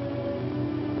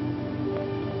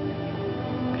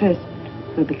 First,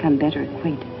 we'll become better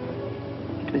acquainted.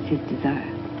 It was his desire.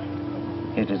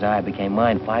 His desire became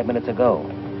mine 5 minutes ago.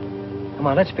 Come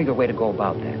on, let's figure a way to go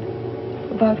about that.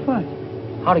 About what?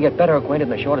 How to get better acquainted in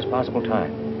the shortest possible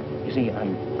time. You see,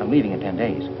 I'm leaving in 10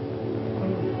 days.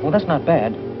 Well, that's not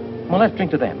bad. Well, let's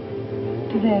drink to them.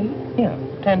 To them? Yeah,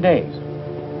 10 days.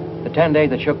 The 10 days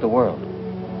that shook the world.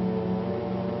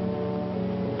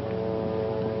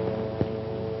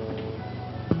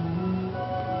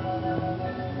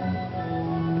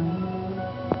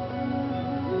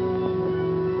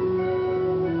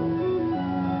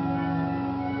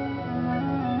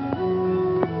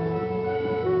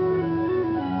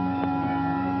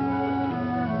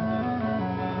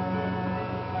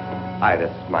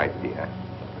 Iris, my dear.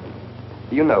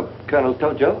 You know Colonel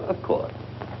Tojo, of course.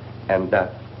 And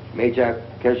Major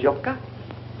Kerzhovka?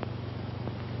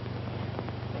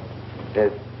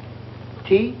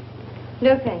 Tea?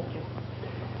 No, thank you.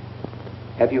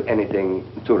 Have you anything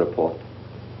to report?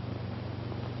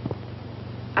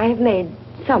 I have made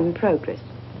some progress.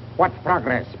 What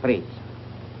progress, please?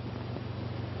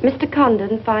 Mr.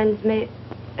 Condon finds me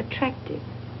attractive.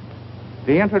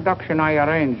 The introduction I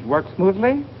arranged worked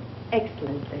smoothly?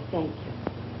 Excellently, thank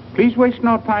you. Please waste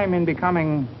no time in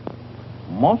becoming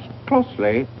most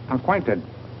closely acquainted.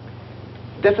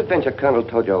 This adventure, Colonel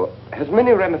Tojo, has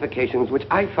many ramifications which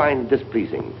I find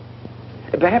displeasing.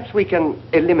 Perhaps we can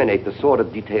eliminate the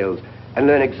sordid details and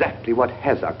learn exactly what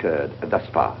has occurred thus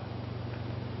far.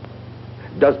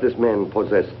 Does this man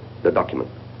possess the document?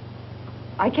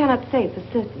 I cannot say for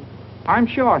certain. I'm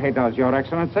sure he does, Your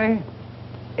Excellency.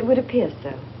 It would appear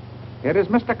so. It is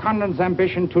Mr. Condon's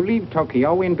ambition to leave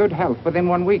Tokyo in good health within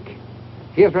 1 week.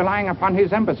 He is relying upon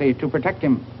his embassy to protect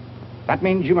him. That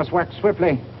means you must work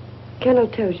swiftly. Colonel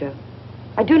Tojo,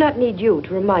 I do not need you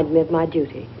to remind me of my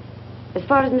duty. As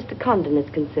far as Mr. Condon is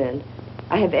concerned,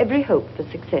 I have every hope for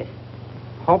success.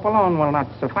 Hope alone will not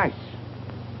suffice.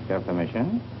 Your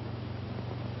permission?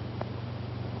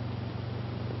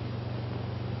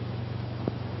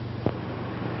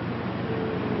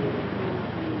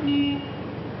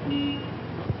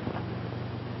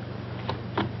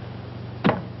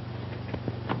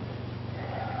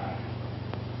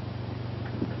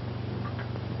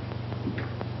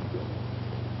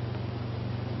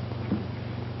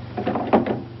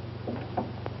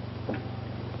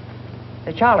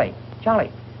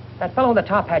 Charlie, that fellow in the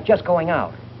top hat just going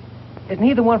out. Isn't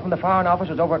he the one from the Foreign Office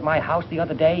who was over at my house the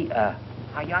other day?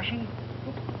 Hayashi?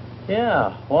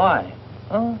 Yeah, why?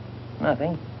 Oh,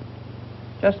 nothing.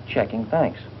 Just checking,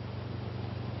 thanks.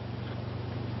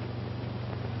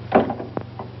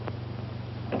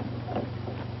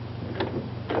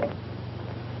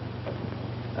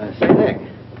 Say, Nick,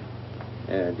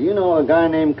 do you know a guy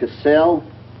named Cassell?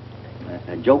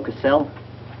 Joe Cassell?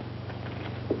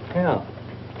 Yeah.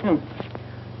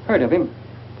 Heard of him.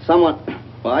 Well,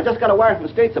 I just got a wire from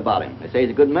the States about him. They say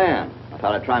he's a good man. I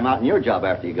thought I'd try him out in your job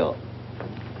after you go.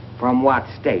 From what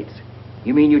states?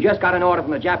 You mean you just got an order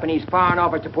from the Japanese Foreign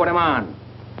Office to put him on?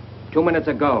 2 minutes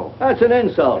ago. That's an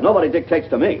insult. Nobody dictates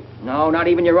to me. No, not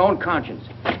even your own conscience.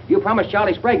 You promised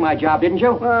Charlie Sprague my job, didn't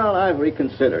you? Well, I've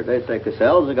reconsidered. They say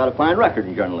Cassell's got a fine record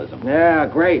in journalism. Yeah,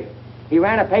 great. He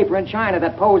ran a paper in China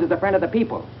that posed as a friend of the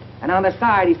people. And on the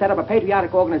side, he set up a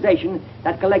patriotic organization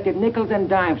that collected nickels and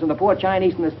dimes from the poor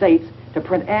Chinese in the States to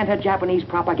print anti-Japanese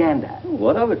propaganda.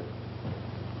 What of it?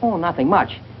 Oh, nothing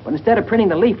much. But instead of printing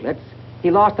the leaflets,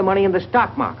 he lost the money in the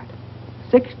stock market.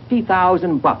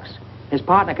 $60,000. His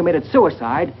partner committed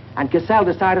suicide, and Cassell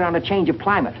decided on a change of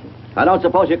climate. I don't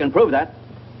suppose you can prove that.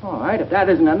 All right, if that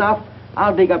isn't enough,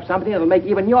 I'll dig up something that'll make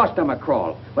even your stomach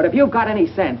crawl. But if you've got any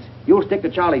sense, you'll stick to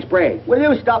Charlie Sprague. Will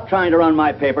you stop trying to run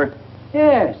my paper?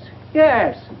 Yes,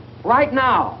 right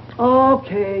now.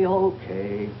 Okay.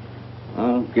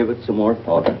 I'll give it some more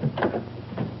thought.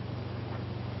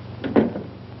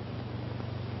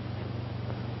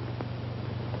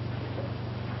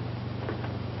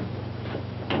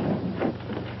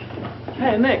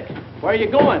 Hey, Nick, where are you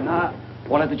going?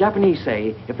 Well, as the Japanese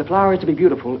say, if the flower is to be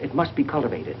beautiful, it must be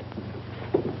cultivated.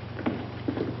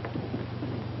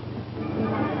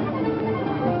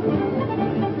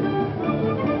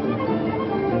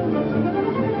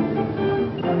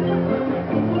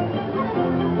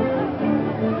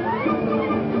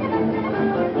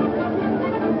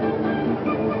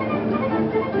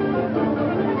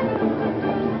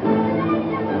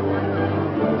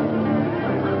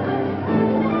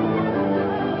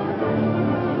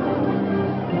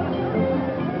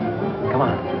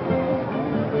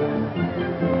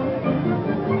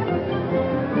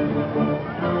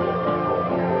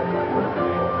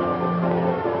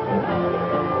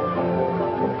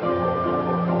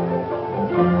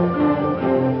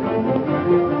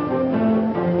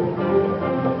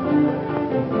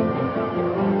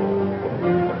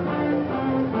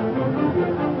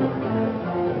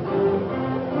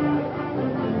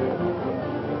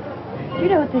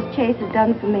 This chase has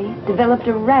done for me. Developed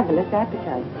a ravenous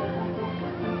appetite.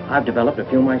 I've developed a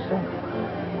few myself.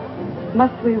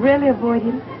 Must we really avoid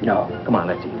him? No. Come on,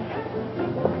 let's eat.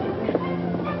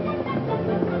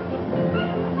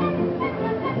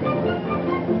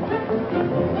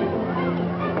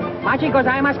 Machi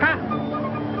gozaimasu ka?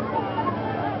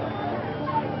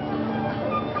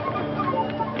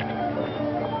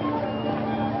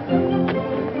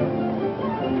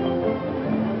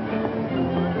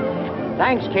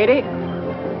 Thanks, Katie.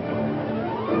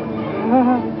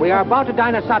 We are about to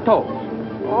dine at Sato's.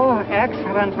 Oh,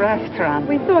 excellent restaurant.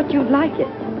 We thought you'd like it.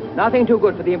 Nothing too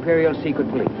good for the Imperial Secret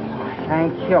Police.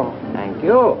 Thank you. Thank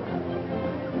you.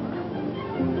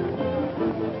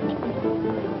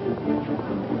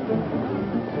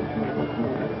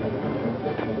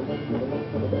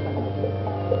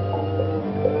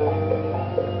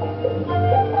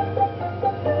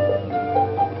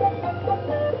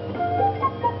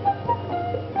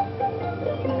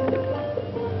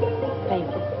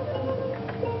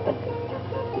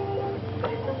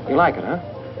 You like it, huh?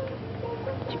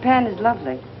 Japan is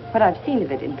lovely. What I've seen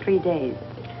of it in 3 days.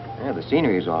 Yeah, the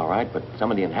scenery's all right, but some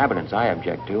of the inhabitants I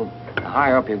object to. The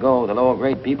higher up you go, the lower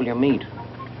grade people you meet.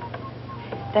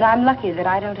 Then I'm lucky that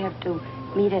I don't have to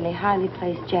meet any highly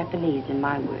placed Japanese in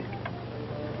my work.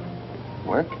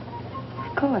 Work?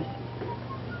 Of course.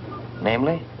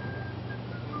 Namely?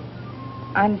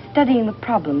 I'm studying the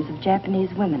problems of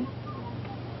Japanese women.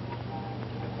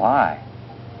 Why?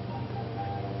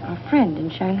 Our friend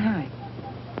in Shanghai.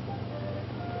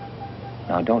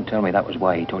 Now, don't tell me that was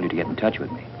why he told you to get in touch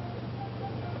with me.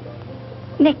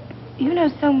 Nick, you know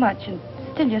so much, and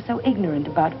still you're so ignorant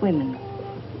about women.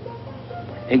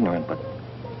 Ignorant, but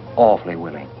awfully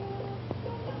willing.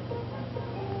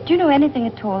 Do you know anything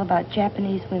at all about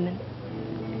Japanese women?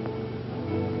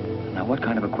 Now, what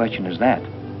kind of a question is that?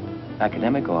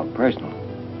 Academic or personal?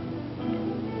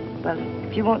 Well,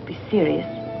 if you won't be serious.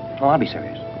 Oh, I'll be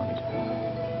serious.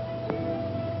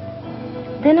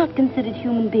 They're not considered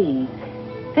human beings.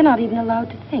 They're not even allowed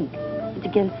to think. It's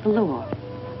against the law.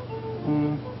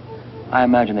 I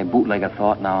imagine they bootleg a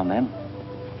thought now and then.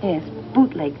 Yes,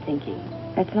 bootleg thinking.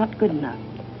 That's not good enough.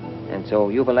 And so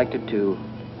you've elected to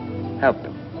help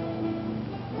them.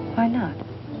 Why not?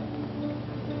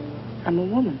 I'm a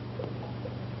woman.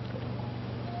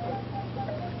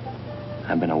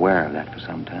 I've been aware of that for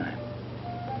some time.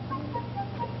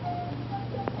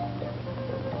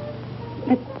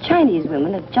 The Chinese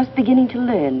women are just beginning to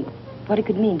learn what it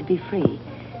could mean to be free.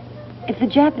 If the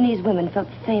Japanese women felt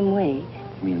the same way...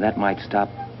 You mean that might stop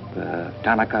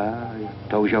Tanaka,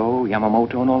 Tojo,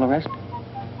 Yamamoto, and all the rest?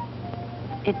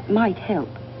 It might help.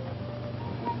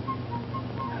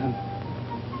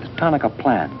 This Tanaka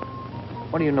plan,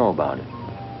 what do you know about it?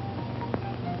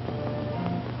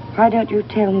 Why don't you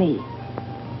tell me?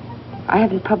 I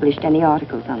haven't published any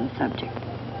articles on the subject.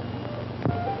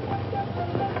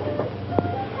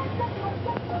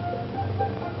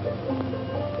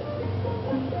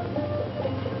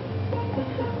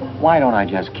 Why don't I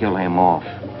just kill him off?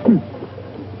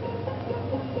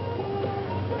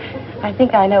 I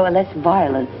think I know a less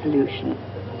violent solution.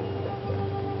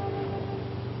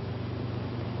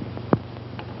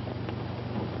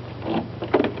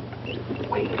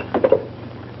 Wait.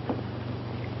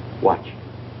 Watch.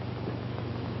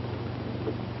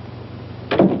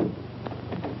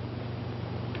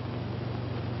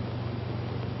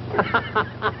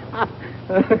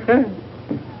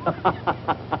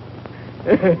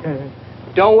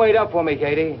 Don't wait up for me,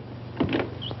 Katie.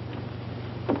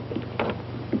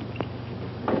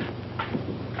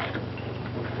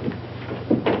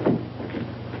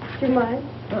 Do you mind?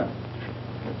 Huh.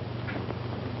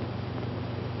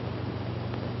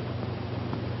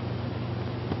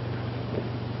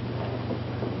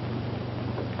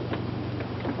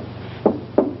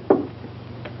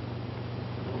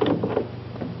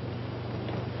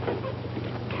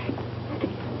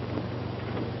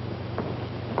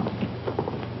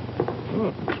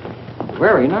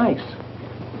 Very nice.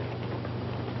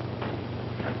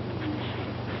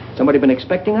 Somebody been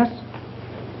expecting us?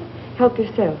 Help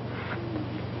yourself.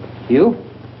 You?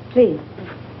 Please.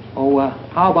 Oh,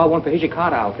 how about one for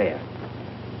Hijikata out there?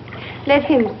 Let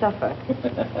him suffer.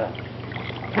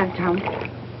 探長，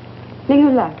拎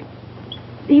佢嚟，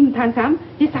你唔彈琴，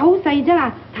你手好細啫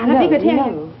啦，彈得俾佢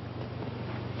聽。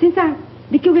先生，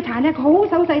你叫佢彈咧，佢好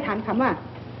手勢彈琴啊。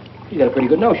You got a pretty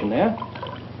good notion there.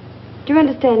 Do you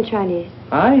understand Chinese?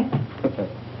 Hi.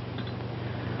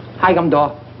 Hi, I'm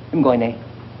Daw. I'm going there.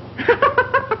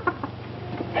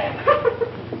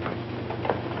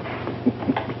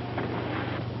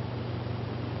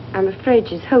 I'm afraid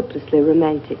she's hopelessly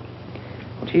romantic.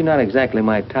 Well, she's not exactly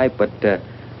my type, but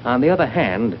on the other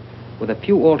hand, with a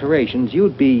few alterations,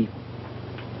 you'd be...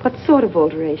 What sort of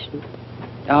alterations?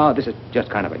 Oh, this is just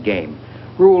kind of a game.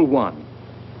 Rule 1.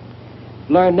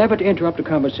 Learn never to interrupt a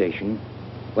conversation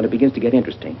when it begins to get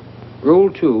interesting. Rule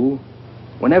 2.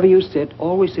 Whenever you sit,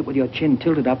 always sit with your chin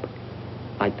tilted up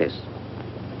like this.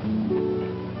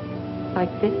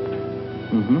 Like this?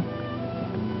 Mm-hmm.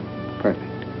 Perfect.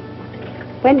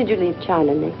 When did you leave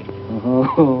China, Nick?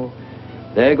 Oh,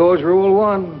 there goes Rule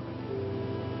 1.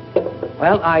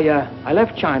 Well, I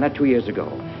left China 2 years ago.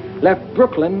 Left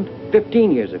Brooklyn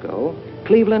 15 years ago.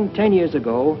 Cleveland 10 years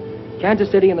ago. Kansas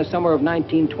City in the summer of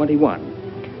 1921.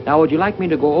 Now, would you like me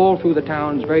to go all through the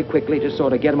towns very quickly, just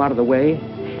sort of get them out of the way?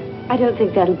 I don't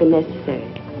think that'll be necessary.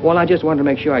 Well, I just wanted to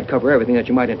make sure I'd cover everything that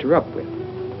you might interrupt with.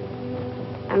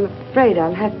 I'm afraid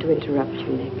I'll have to interrupt you,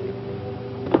 Nick.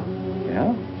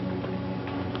 Yeah?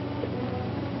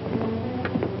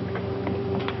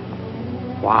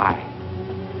 Why?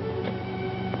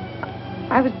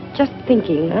 I was just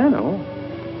thinking... I know.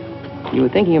 You were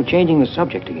thinking of changing the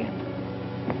subject again.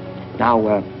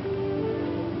 Now,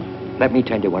 let me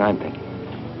tell you what I'm thinking.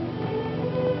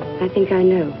 I think I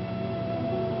know.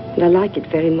 And I like it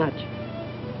very much.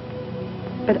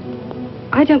 But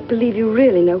I don't believe you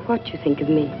really know what you think of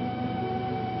me.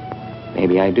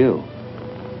 Maybe I do.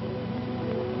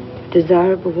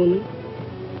 Desirable woman?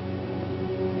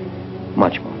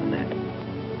 Much more than that.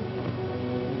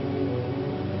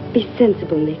 Be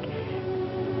sensible, Nick.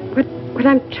 What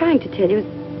I'm trying to tell you is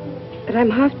that I'm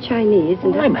half Chinese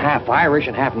and... I'm half Irish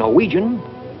and half Norwegian.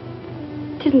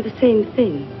 It isn't the same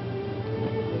thing.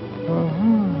 Uh-huh.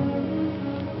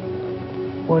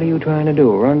 What are you trying to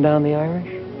do, run down the Irish?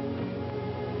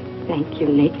 Thank you,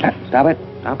 Nick. Stop it.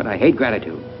 Stop it. I hate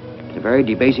gratitude. It's a very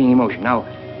debasing emotion. Now,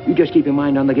 you just keep your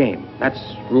mind on the game. That's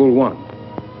Rule 1.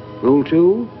 Rule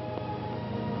 2...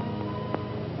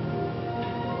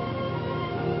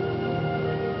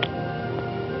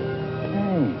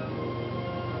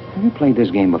 Have you played this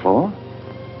game before?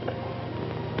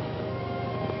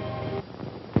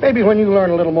 Maybe when you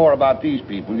learn a little more about these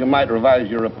people, you might revise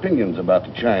your opinions about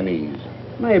the Chinese.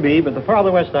 Maybe, but the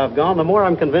farther west I've gone, the more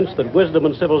I'm convinced that wisdom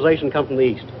and civilization come from the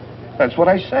east. That's what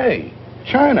I say.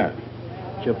 China.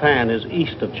 Japan is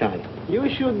east of China. You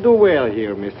should do well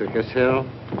here, Mr. Cassell.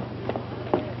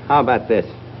 How about this?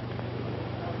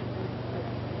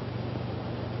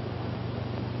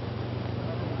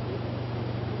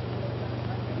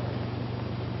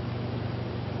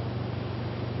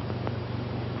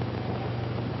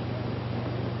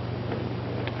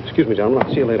 Excuse me, gentlemen. I'll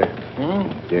see you later.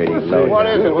 Dirty So what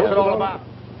is it? What's it all about?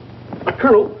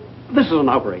 Colonel, this is an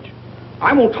outrage.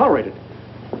 I won't tolerate it.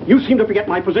 You seem to forget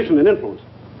my position and influence.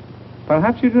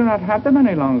 Perhaps you do not have them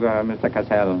any longer, Mr.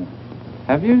 Cassell.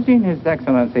 Have you seen His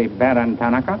Excellency Baron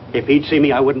Tanaka? If he'd see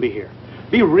me, I wouldn't be here.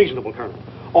 Be reasonable, Colonel.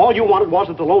 All you wanted was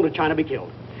that the loan to China be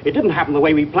killed. It didn't happen the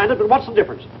way we planned it, but what's the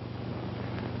difference?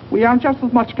 We are just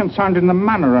as much concerned in the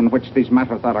manner in which these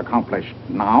matters are accomplished.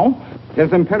 Now,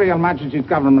 His Imperial Majesty's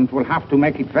government will have to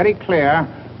make it very clear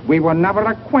we were never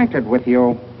acquainted with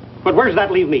you. But where does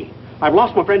that leave me? I've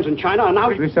lost my friends in China, and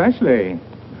now... Precisely.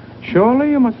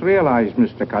 Surely you must realize,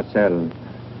 Mr. Cassell,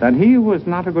 that he who is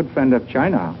not a good friend of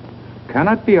China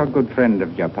cannot be a good friend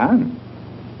of Japan.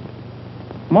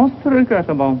 Most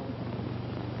regrettable.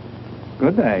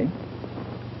 Good day.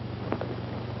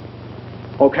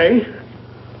 Okay.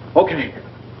 Okay.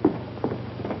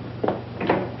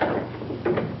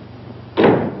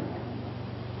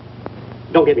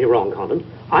 Don't get me wrong, Condon.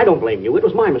 I don't blame you. It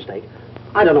was my mistake.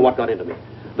 I don't know what got into me.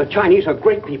 The Chinese are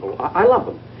great people. I love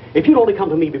them. If you'd only come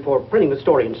to me before printing the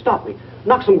story and stop me,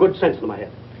 knock some good sense into my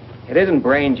head. It isn't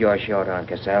brains you're short on,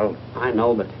 Cassell. I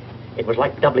know, but it was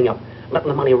like doubling up, letting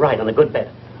the money ride on a good bet.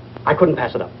 I couldn't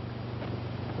pass it up.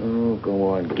 Oh, go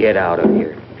on. Get out of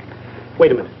here.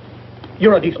 Wait a minute.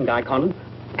 You're a decent guy, Condon,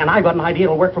 and I've got an idea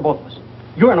that'll work for both of us.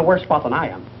 You're in a worse spot than I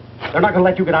am. They're not going to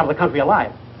let you get out of the country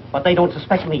alive, but they don't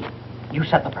suspect me. You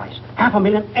set the price.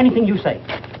 $500,000, anything you say.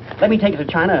 Let me take it to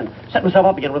China and set myself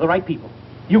up again with the right people.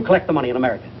 You collect the money in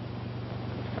America.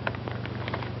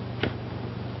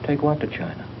 Take what to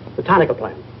China? The Tanaka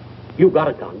plan. You've got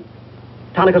it done.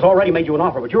 Tanaka's already made you an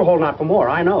offer, but you're holding out for more,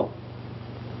 I know.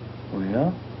 Oh,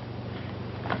 yeah?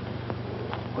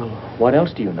 Well, what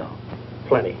else do you know?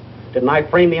 Plenty. Didn't I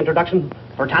frame the introduction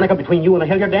for Tanaka between you and the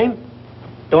Hilliard dame?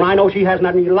 Don't I know she hasn't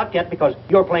had any luck yet because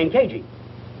you're playing cagey?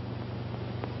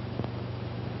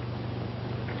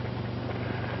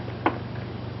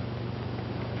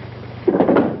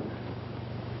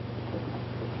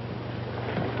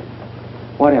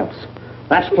 What else?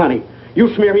 That's plenty.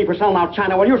 You smear me for selling out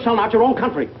China while you're selling out your own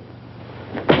country.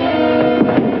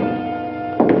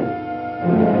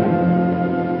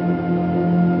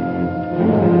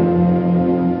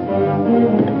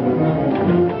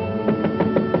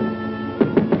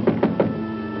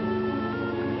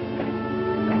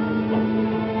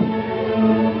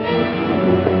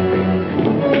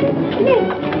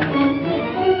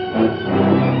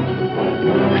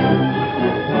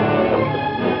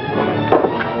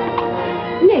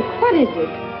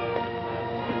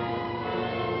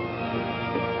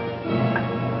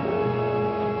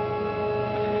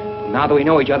 Now that we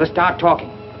know each other, start talking.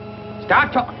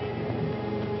 Start talking.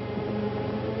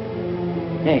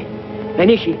 Hey,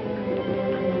 Nenishi.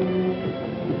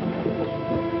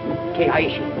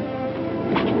 Keiaishi.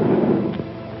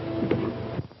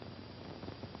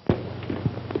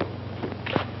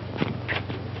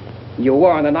 You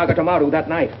were on the Nagatomaru that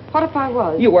night. What if I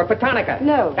was? You worked for Tanaka.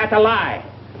 No. That's a lie.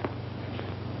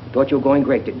 Thought you were going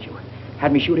great, didn't you?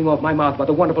 Had me shooting off my mouth about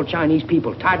the wonderful Chinese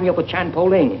people. Tied me up with Chan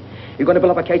Po-ling. You're going to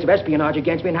build up a case of espionage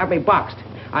against me and have me boxed.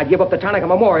 I'd give up the Tanaka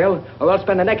Memorial, or else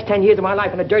spend the next 10 years of my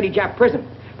life in a dirty Jap prison.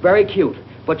 Very cute,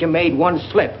 but you made one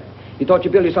slip. You thought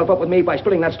you'd build yourself up with me by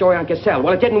spilling that story on Cassell.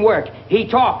 Well, it didn't work. He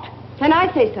talked. Can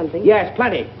I say something? Yes,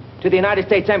 plenty. To the United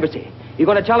States Embassy. You're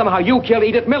going to tell them how you killed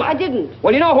Edith Miller. I didn't.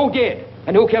 Well, you know who did,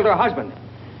 and who killed her husband.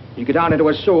 You get down into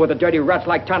a sewer with the dirty rats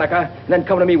like Tanaka, and then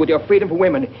come to me with your freedom for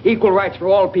women, equal rights for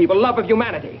all people, love of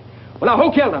humanity. Well, now,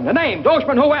 who killed them? The name,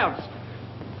 Doshman, who else?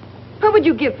 What would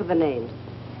you give for the names?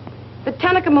 The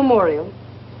Tanaka Memorial.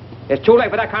 It's too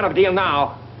late for that kind of deal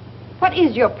now. What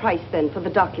is your price, then, for the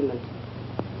document?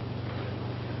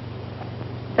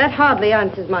 That hardly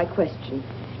answers my question.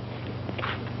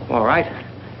 All right.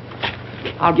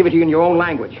 I'll give it to you in your own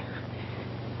language.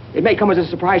 It may come as a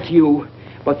surprise to you,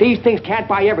 but these things can't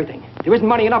buy everything. There isn't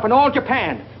money enough in all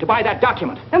Japan to buy that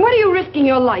document. And what are you risking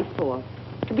your life for?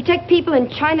 To protect people in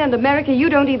China and America you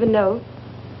don't even know?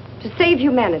 To save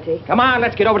humanity? Come on,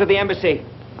 let's get over to the embassy.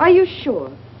 Are you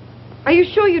sure? Are you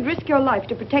sure you'd risk your life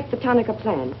to protect the Tanaka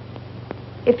plan?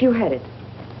 If you had it?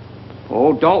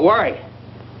 Oh, don't worry.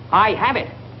 I have it.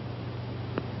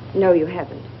 No, you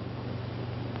haven't.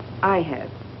 I have.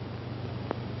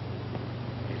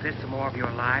 Is this some more of your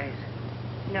lies?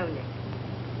 No, Nick.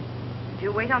 If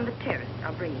you'll wait on the terrace,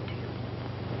 I'll bring it to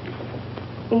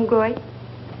you. Umgoy?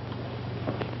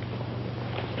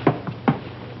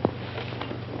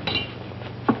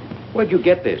 Where'd you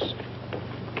get this?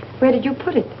 Where did you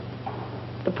put it?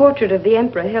 The portrait of the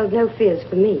Emperor held no fears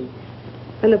for me.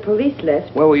 When the police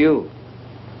left... Where were you?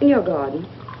 In your garden.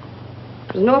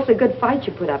 It was an awfully good fight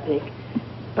you put up, Nick.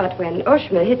 But when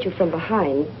Oshima hit you from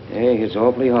behind... Hey, it's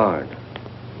awfully hard.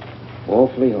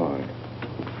 Awfully hard.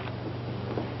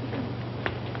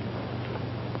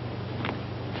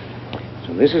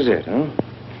 So this is it, huh?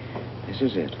 This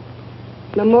is it.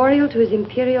 Memorial to His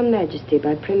Imperial Majesty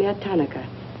by Premier Tanaka,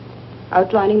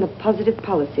 outlining the positive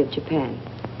policy of Japan.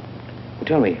 Well,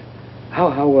 tell me,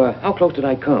 how close did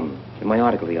I come in my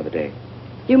article the other day?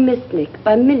 You missed, Nick,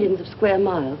 by millions of square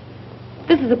miles.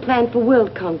 This is a plan for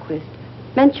world conquest.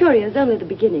 Manchuria is only the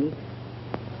beginning.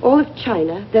 All of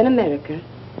China, then America.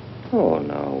 Oh,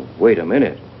 now, wait a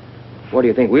minute. What do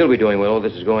you think we'll be doing while all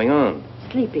this is going on?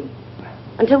 Sleeping.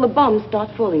 Until the bombs start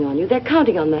falling on you. They're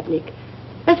counting on that, Nick.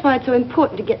 That's why it's so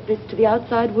important to get this to the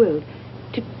outside world.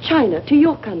 To China, to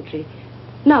your country.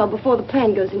 Now, before the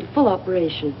plan goes into full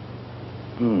operation.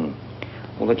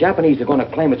 Well, the Japanese are going to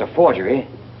claim it's a forgery.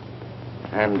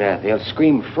 And they'll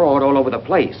scream fraud all over the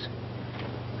place.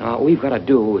 Now, all we've got to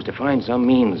do is to find some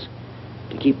means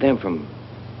to keep them from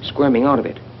squirming out of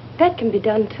it. That can be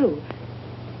done, too.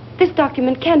 This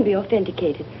document can be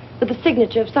authenticated with the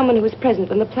signature of someone who was present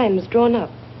when the plan was drawn up.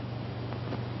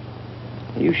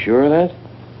 Are you sure of that?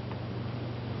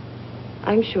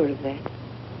 I'm sure of that.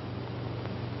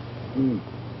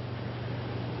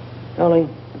 Darling,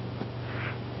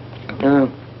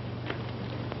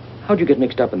 how'd you get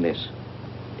mixed up in this?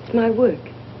 It's my work.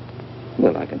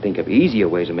 Well, I can think of easier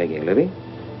ways of making a living.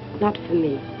 Not for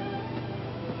me.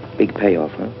 Big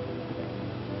payoff, huh?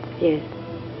 Yes.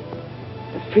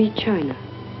 A free China.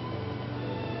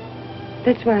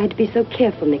 That's why I had to be so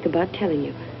careful, Nick, about telling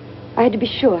you. I had to be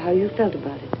sure how you felt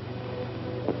about it.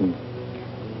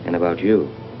 And about you.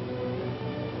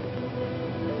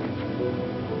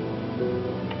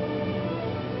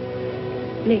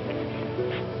 Nick.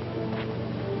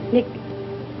 Nick,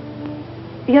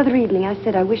 the other evening I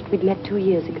said I wished we'd met 2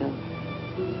 years ago.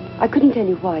 I couldn't tell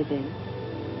you why then.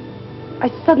 I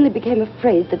suddenly became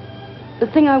afraid that the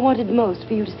thing I wanted most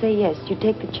for you to say yes, you'd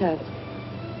take the chance,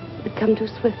 would come too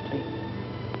swiftly.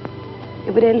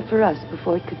 It would end for us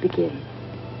before it could begin.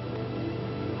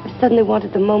 I suddenly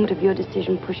wanted the moment of your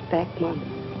decision pushed back months,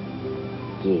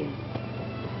 years.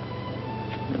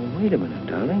 Now, wait a minute,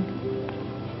 darling.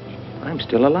 I'm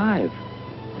still alive.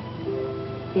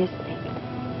 Yes,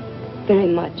 Nick. Very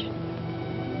much.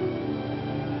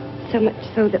 So much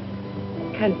so that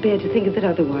I can't bear to think of it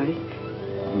otherwise.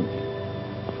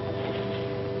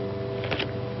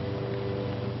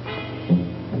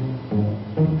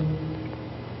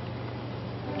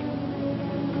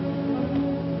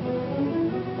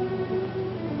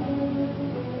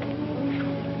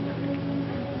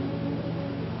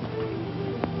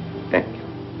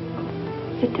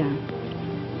 Sit down.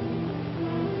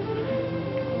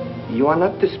 You are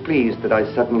not displeased that I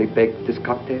suddenly begged this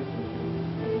cocktail?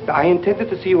 I intended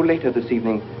to see you later this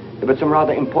evening, but some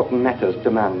rather important matters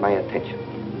demand my attention.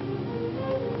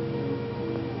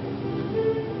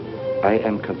 I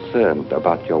am concerned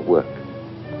about your work.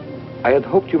 I had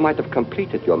hoped you might have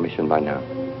completed your mission by now,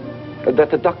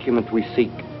 that the document we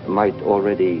seek might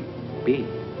already be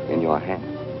in your hands.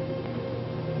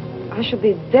 I shall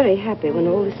be very happy when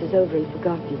all this is over and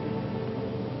forgotten.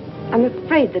 I'm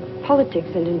afraid that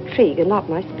politics and intrigue are not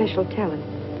my special talent.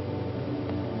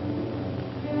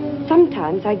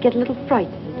 Sometimes I get a little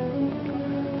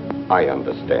frightened. I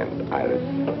understand, Iris.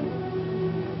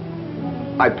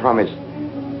 I promise,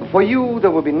 for you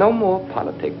there will be no more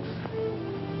politics,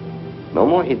 no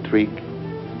more intrigue,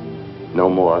 no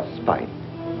more spying.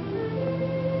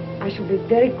 I shall be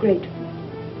very grateful.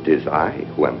 It is I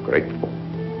who am grateful.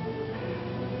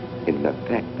 In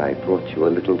fact, I brought you a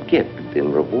little gift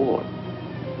in reward.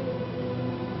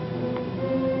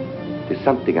 It is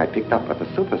something I picked up at the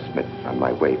silversmith on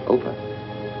my way over.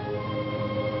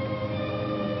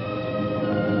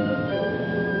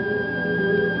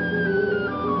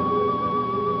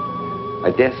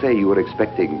 I dare say you were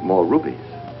expecting more rubies.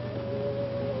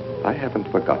 I haven't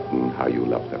forgotten how you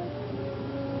love them.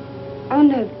 Oh,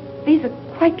 no, these are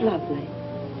quite lovely.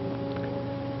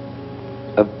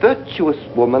 A virtuous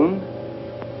woman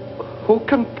who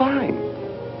can find.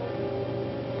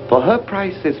 For her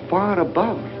price is far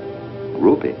above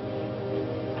ruby.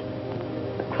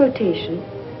 A quotation.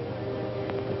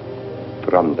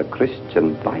 From the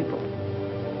Christian Bible.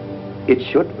 It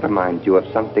should remind you of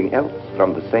something else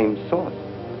from the same source.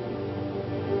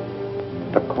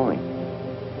 The coin.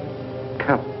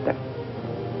 Count them.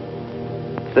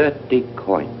 30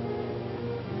 coins.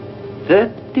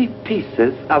 30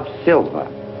 pieces of silver.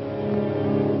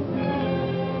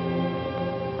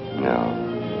 No,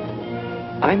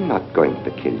 I'm not going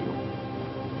to kill you.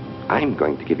 I'm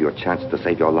going to give you a chance to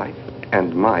save your life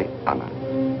and my honor.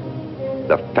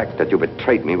 The fact that you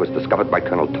betrayed me was discovered by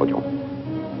Colonel Toyo.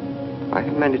 I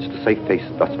have managed to save face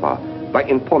thus far by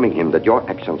informing him that your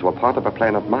actions were part of a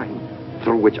plan of mine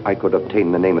through which I could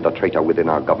obtain the name of the traitor within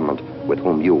our government with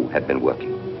whom you had been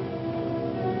working.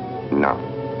 Now,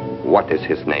 what is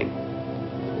his name?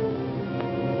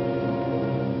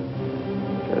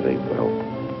 Very well.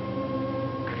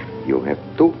 You have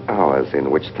 2 hours in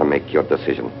which to make your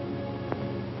decision.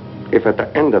 If at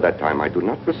the end of that time I do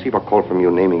not receive a call from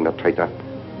you naming the traitor,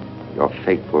 your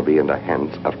fate will be in the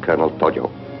hands of Colonel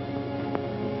Tojo.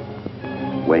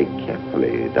 Weigh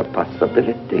carefully the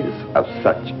possibilities of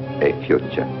such a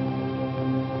future.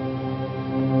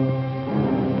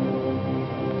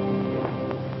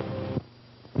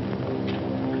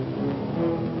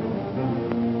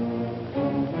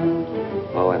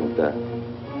 Oh, and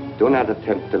do not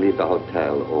attempt to leave the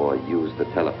hotel or use the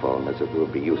telephone, as it will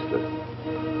be useless.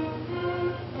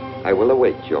 I will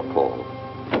await your call.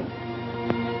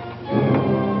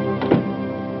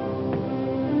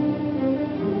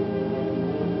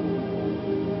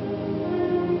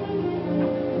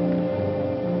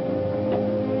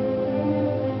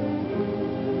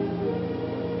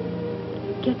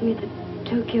 Get me the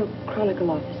Tokyo Chronicle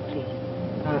office, please.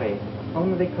 Sorry,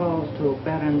 only calls to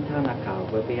Baron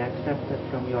Tanaka will be accepted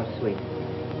from your suite.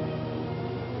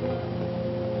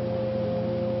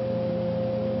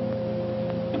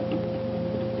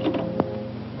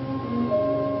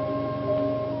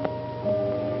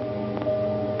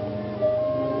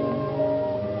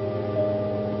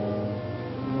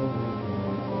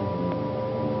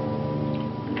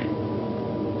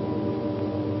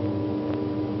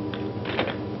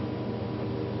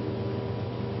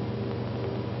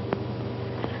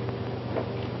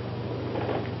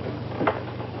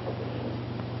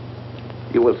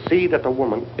 You will see that the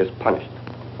woman is punished.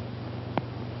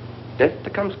 Death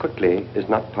that comes quickly is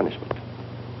not punishment.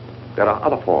 There are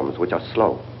other forms which are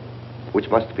slow, which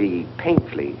must be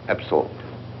painfully absorbed.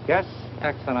 Yes,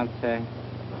 Excellency.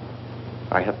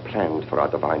 I have planned for our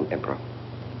divine emperor,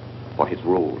 for his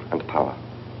rule and power.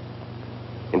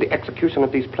 In the execution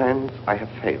of these plans, I have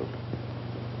failed.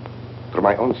 Through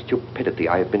my own stupidity,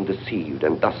 I have been deceived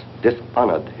and thus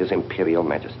dishonored his imperial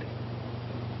majesty.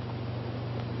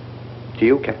 To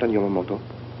you, Captain Yamamoto,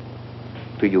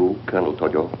 to you, Colonel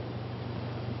Tojo,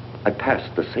 I pass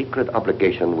the sacred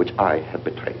obligation which I have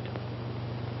betrayed.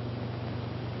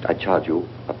 I charge you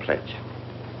a pledge.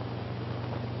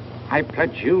 I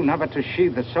pledge you never to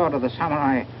sheathe the sword of the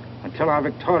samurai until our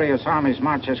victorious armies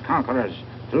march as conquerors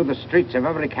through the streets of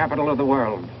every capital of the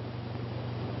world.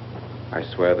 I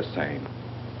swear the same.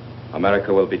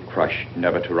 America will be crushed,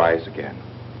 never to rise again.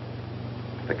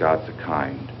 If the gods are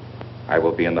kind, I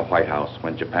will be in the White House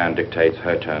when Japan dictates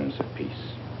her terms of peace.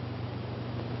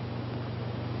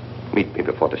 Meet me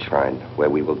before the shrine, where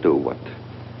we will do what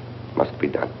must be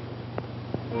done.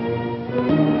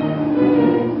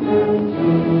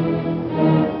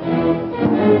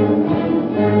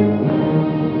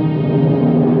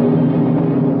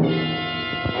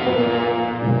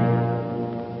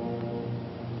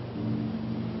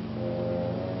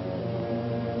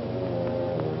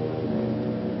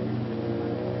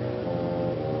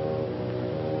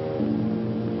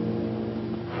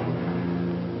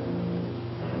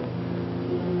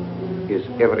 Is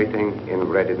everything in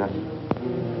readiness?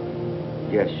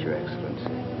 Yes, Your Excellency.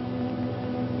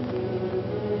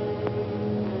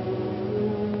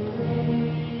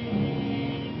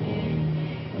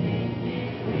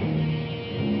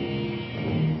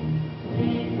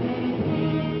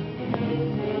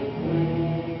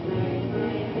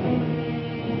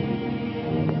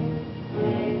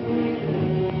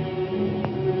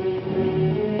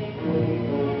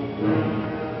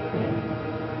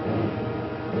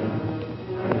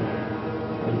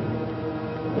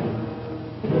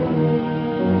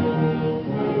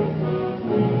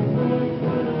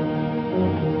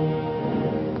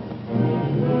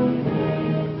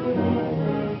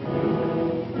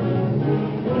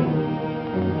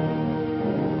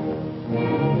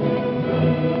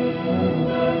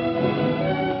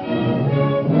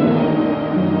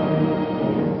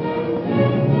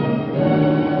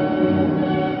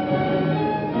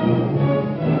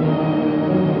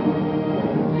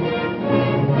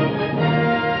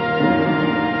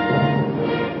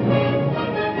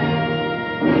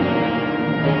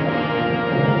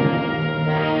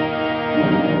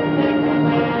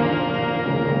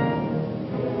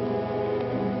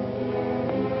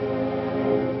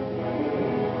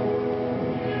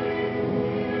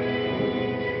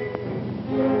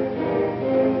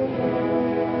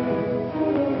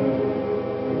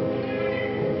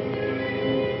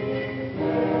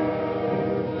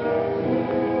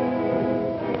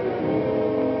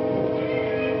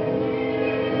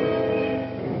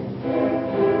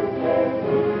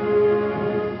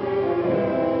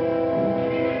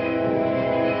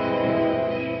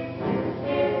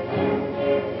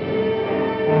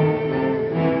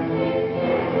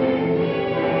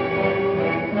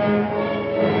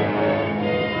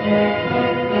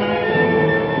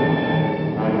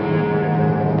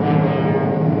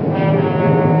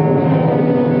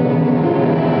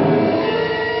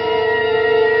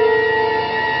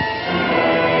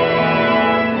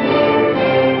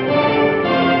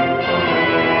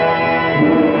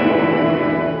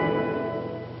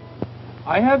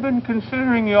 have been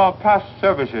considering your past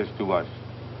services to us.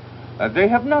 They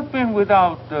have not been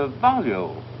without value.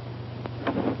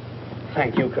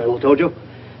 Thank you, Colonel Tojo.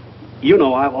 You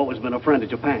know I've always been a friend of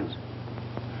Japan's.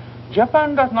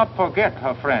 Japan does not forget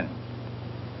her friend.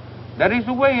 There is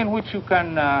a way in which you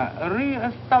can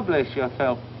re-establish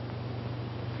yourself.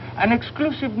 An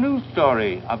exclusive news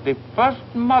story of the first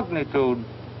magnitude.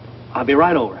 I'll be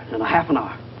right over in a half an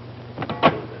hour.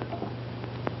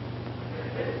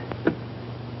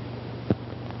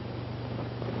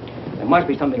 There must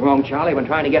be something wrong, Charlie. I've been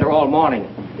trying to get her all morning.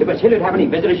 Did Miss Hilliard have any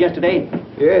visitors yesterday?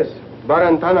 Yes,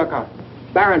 Baron Tanaka.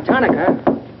 Baron Tanaka?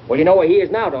 Well, you know where he is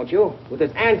now, don't you? With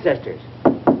his ancestors.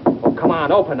 Oh, come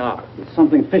on, open up. There's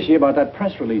something fishy about that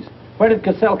press release. Where did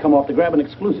Cassell come off to grab an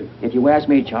exclusive? If you ask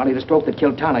me, Charlie, the stroke that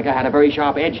killed Tanaka had a very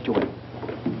sharp edge to it.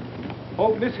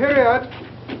 Oh, Miss Hilliard.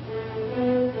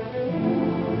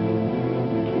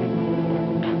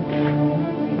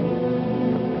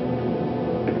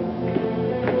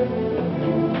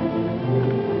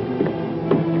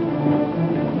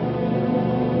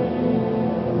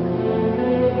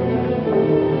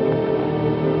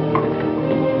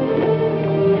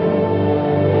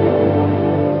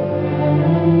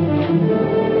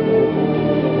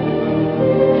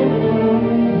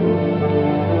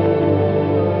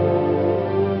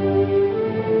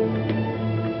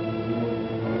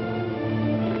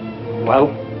 Well,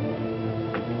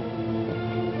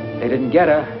 they didn't get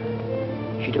her.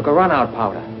 She took a run-out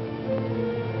powder.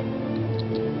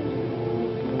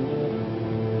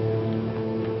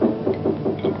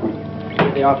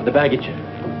 They are for the baggage.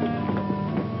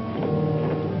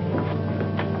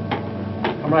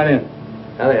 Come right in.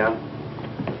 There they are.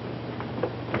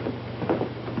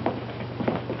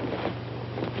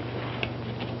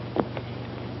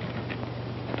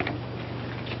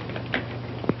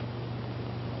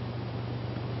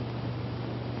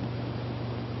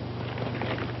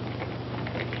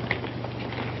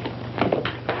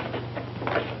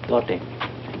 Lotte.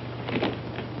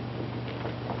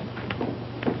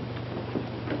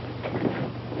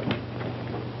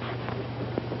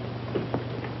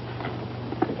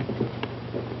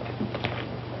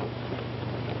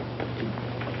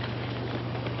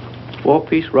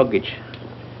 Four-piece luggage.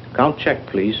 Count check,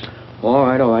 please. All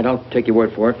right, I'll take your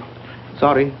word for it.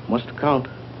 Sorry, must count.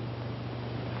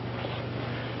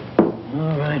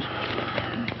 All right.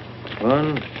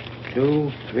 1,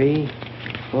 2, 3,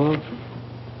 4.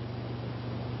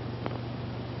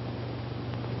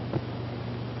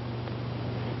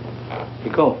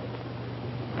 Go.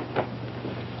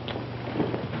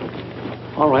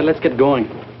 All right, let's get going.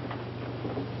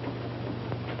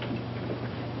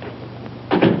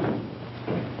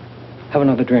 Have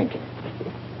another drink.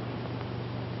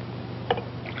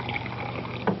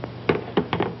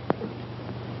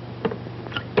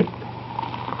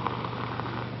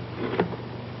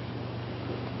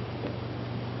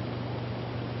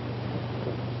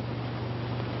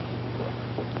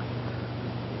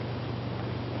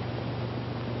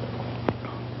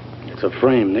 It's a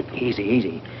frame, Nick.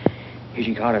 Easy.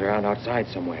 She caught it around outside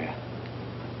somewhere.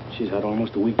 She's had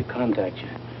almost a week to contact you.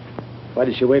 Why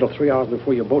did she wait till 3 hours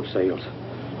before your boat sails?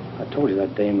 I told you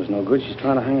that dame was no good. She's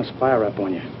trying to hang a spy rap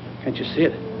on you. Can't you see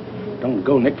it? Don't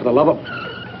go, Nick, for the love of...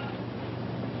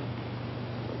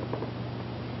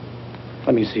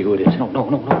 Let me see who it is.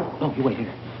 No, you wait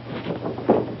here.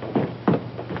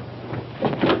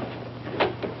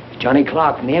 Johnny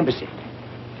Clark from the embassy.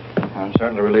 I'm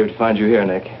certainly relieved to find you here,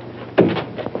 Nick.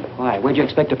 Why? Where'd you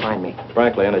expect to find me?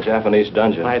 Frankly, in a Japanese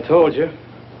dungeon. I told you.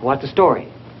 What's the story?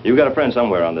 You've got a friend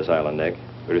somewhere on this island, Nick.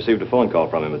 We received a phone call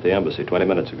from him at the embassy 20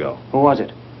 minutes ago. Who was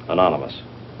it? Anonymous.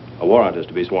 A warrant is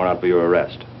to be sworn out for your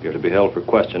arrest. You're to be held for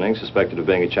questioning, suspected of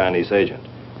being a Chinese agent.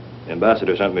 The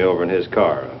ambassador sent me over in his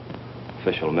car.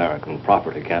 Official American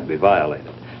property can't be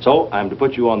violated. So I'm to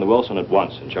put you on the Wilson at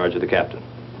once in charge of the captain.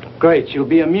 Great. You'll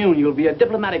be immune. You'll be a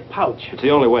diplomatic pouch. It's the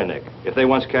only way, Nick. If they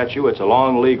once catch you, it's a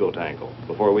long legal tangle.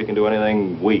 Before we can do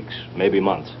anything, weeks, maybe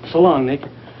months. So long, Nick.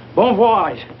 Bon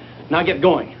voyage. Now get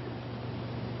going.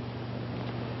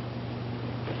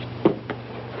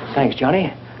 Thanks,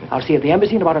 Johnny. I'll see you at the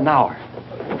embassy in about an hour.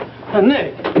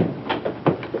 Nick!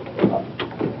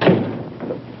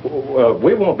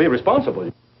 We won't be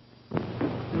responsible.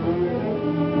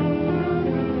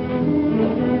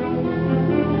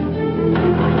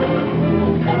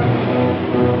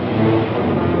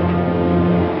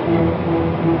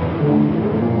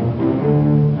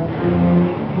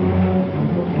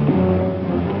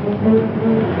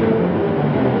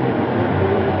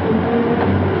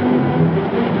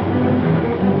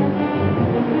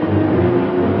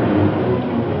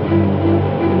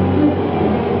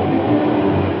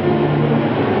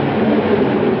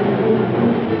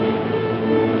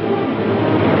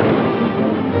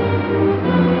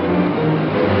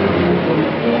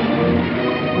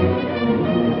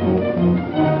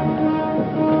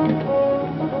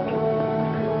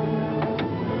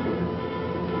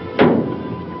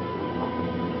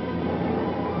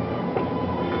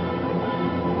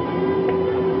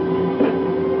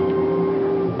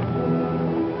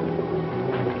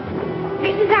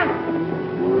 上，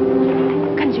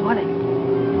跟住我嚟。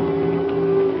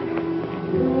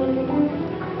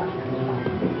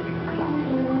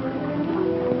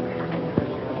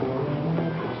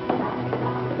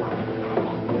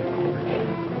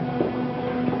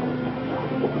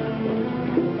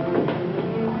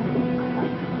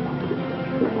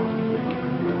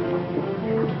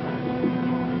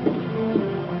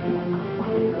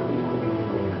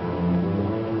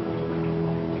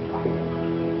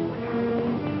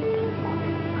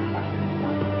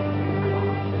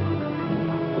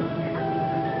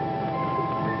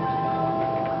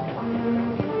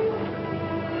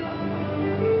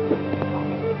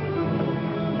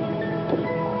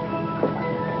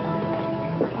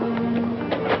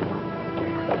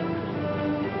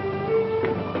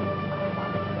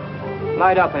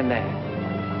Light up in there.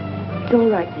 It's all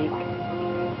right, Nick.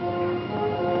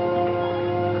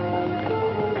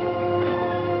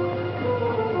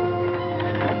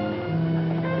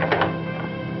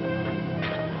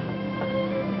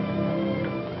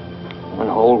 One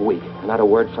whole week, not a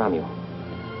word from you.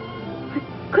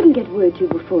 Couldn't get word to you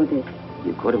before this.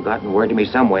 You could have gotten word to me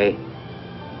some way.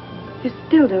 You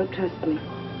still don't trust me.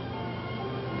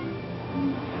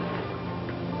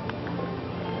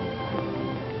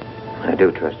 I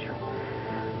do trust you.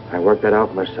 I worked that out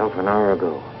for myself an hour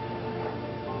ago.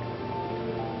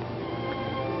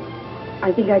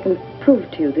 I think I can prove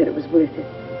to you that it was worth it.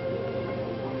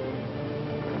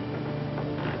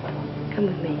 Come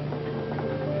with me.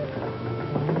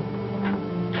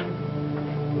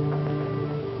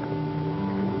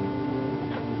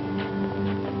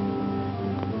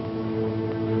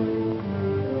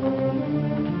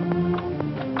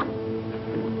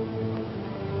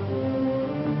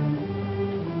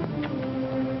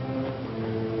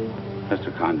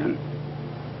 Mr. Condon,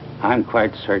 I'm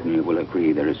quite certain you will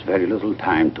agree there is very little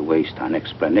time to waste on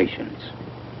explanations.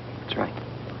 That's right.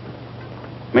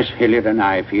 Miss Hilliard and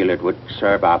I feel it would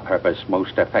serve our purpose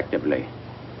most effectively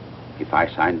if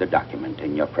I signed the document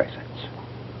in your presence.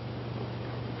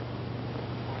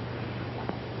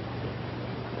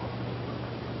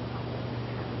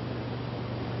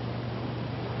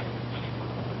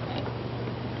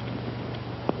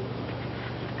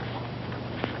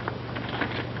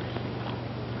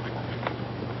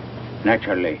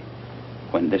 Naturally,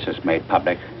 when this is made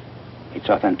public, its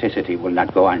authenticity will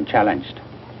not go unchallenged.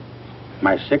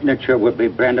 My signature would be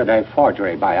branded a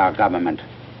forgery by our government,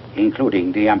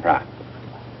 including the Emperor.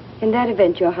 In that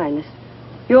event, Your Highness,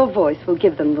 your voice will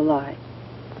give them the lie.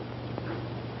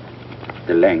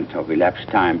 The length of elapsed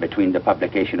time between the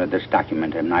publication of this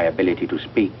document and my ability to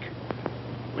speak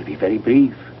will be very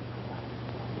brief.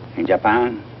 In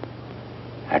Japan,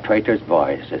 a traitor's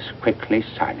voice is quickly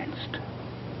silenced.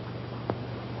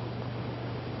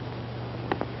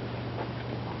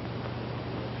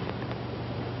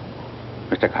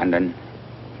 Mr. Condon,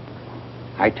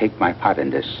 I take my part in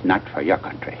this not for your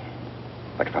country,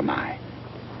 but for mine.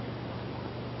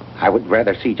 I would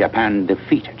rather see Japan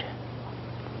defeated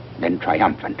than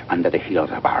triumphant under the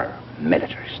heels of our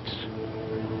militarists.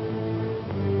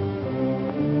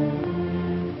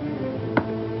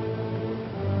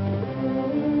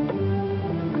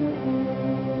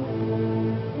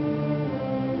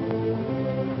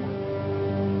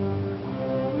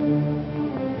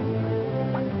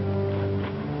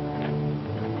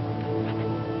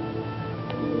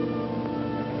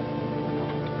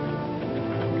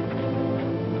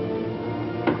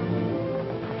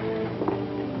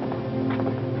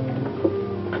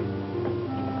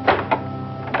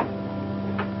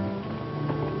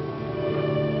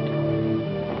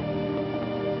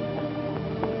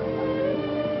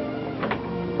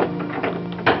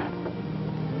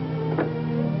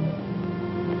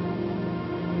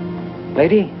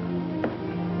 Lady,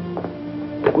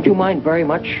 would you mind very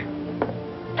much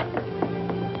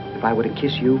if I were to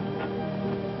kiss you?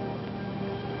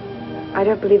 I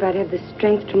don't believe I'd have the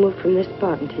strength to move from this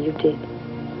spot until you did.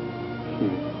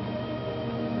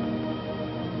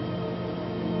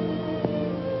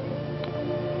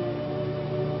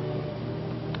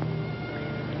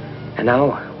 And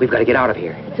now, we've got to get out of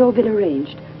here. It's all been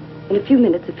arranged. In a few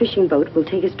minutes, a fishing boat will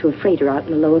take us to a freighter out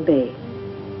in the lower bay.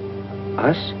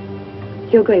 Us?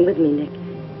 You're going with me, Nick.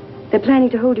 They're planning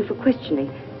to hold you for questioning.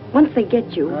 Once they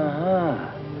get you... I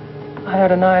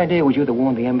had an idea with you that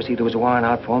warned the embassy there was a warrant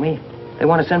out for me. They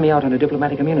want to send me out on a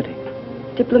diplomatic immunity.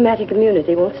 Diplomatic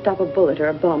immunity won't stop a bullet or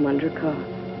a bomb under a car.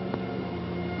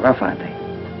 Rough, aren't they?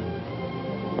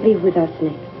 Leave with us,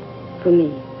 Nick. For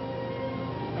me.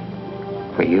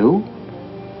 For you?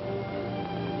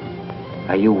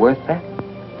 Are you worth that?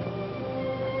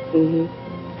 Mm-hmm.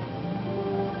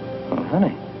 Oh,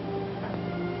 honey.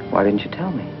 Why didn't you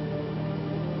tell me?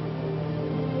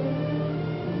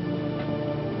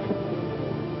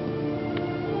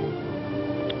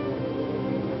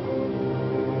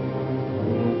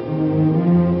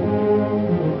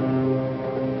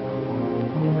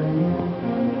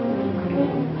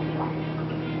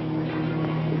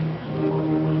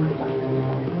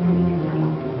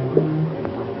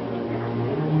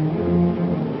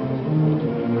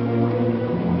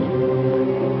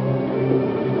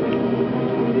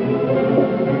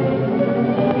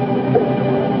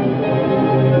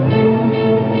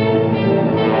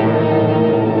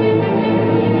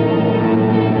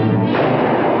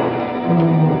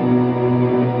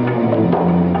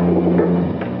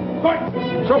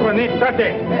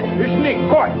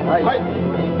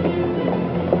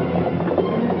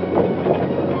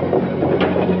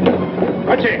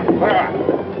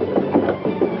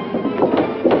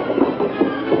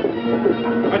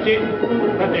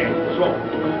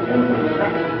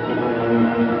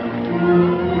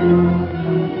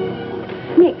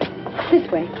 Nick, this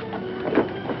way.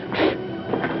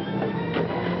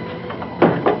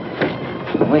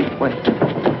 Wait.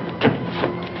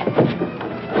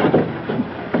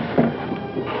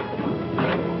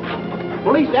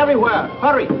 Police everywhere.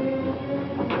 Hurry.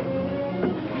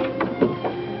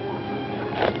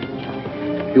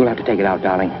 You'll have to take it out,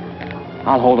 darling.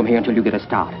 I'll hold them here until you get a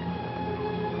start.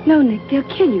 No, Nick, they'll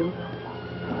kill you.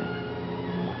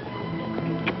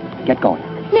 Get going.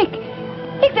 Nick,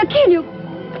 they'll kill you.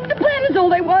 The plan is all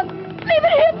they want. Leave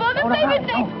it here for them. Leave it,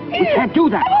 Nick. We can't do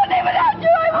that. I won't leave without you.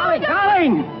 I won't.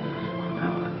 Darling!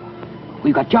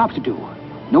 We've got jobs to do.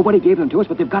 Nobody gave them to us,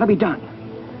 but they've got to be done.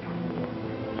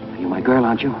 You're my girl,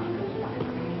 aren't you? All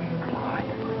right.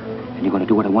 And you're going to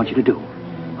do what I want you to do.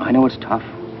 I know it's tough.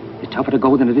 It's tougher to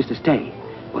go than it is to stay.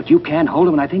 But you can hold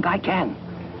them, and I think I can.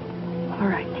 All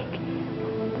right, Nick.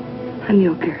 I'm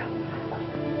your girl.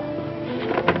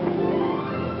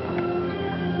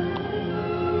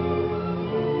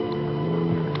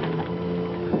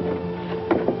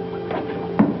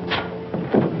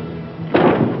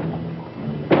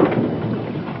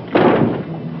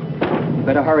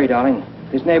 Better hurry, darling.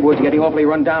 This neighborhood's getting awfully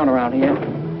run down around here.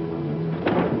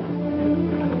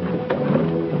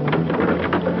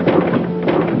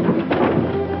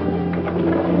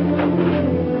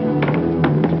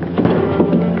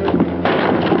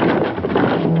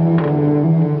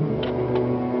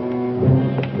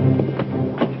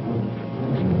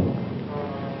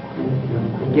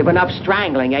 Given up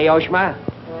strangling, eh, Oshma?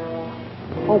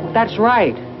 Oh, that's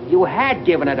right. You had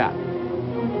given it up.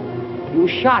 You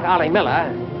shot Ollie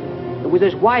Miller. It was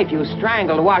his wife you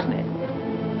strangled, wasn't it?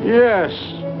 Yes.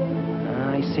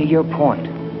 I see your point.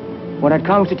 When it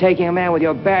comes to taking a man with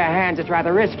your bare hands, it's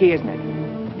rather risky, isn't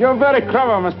it? You're very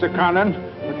clever, Mr. Condon,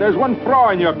 but there's one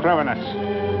flaw in your cleverness.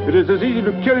 It is as easy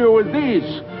to kill you with these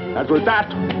as with that.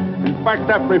 In fact,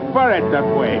 I prefer it that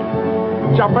way.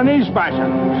 Japanese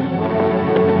fashion.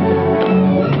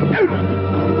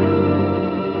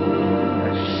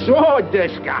 So,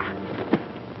 Deska.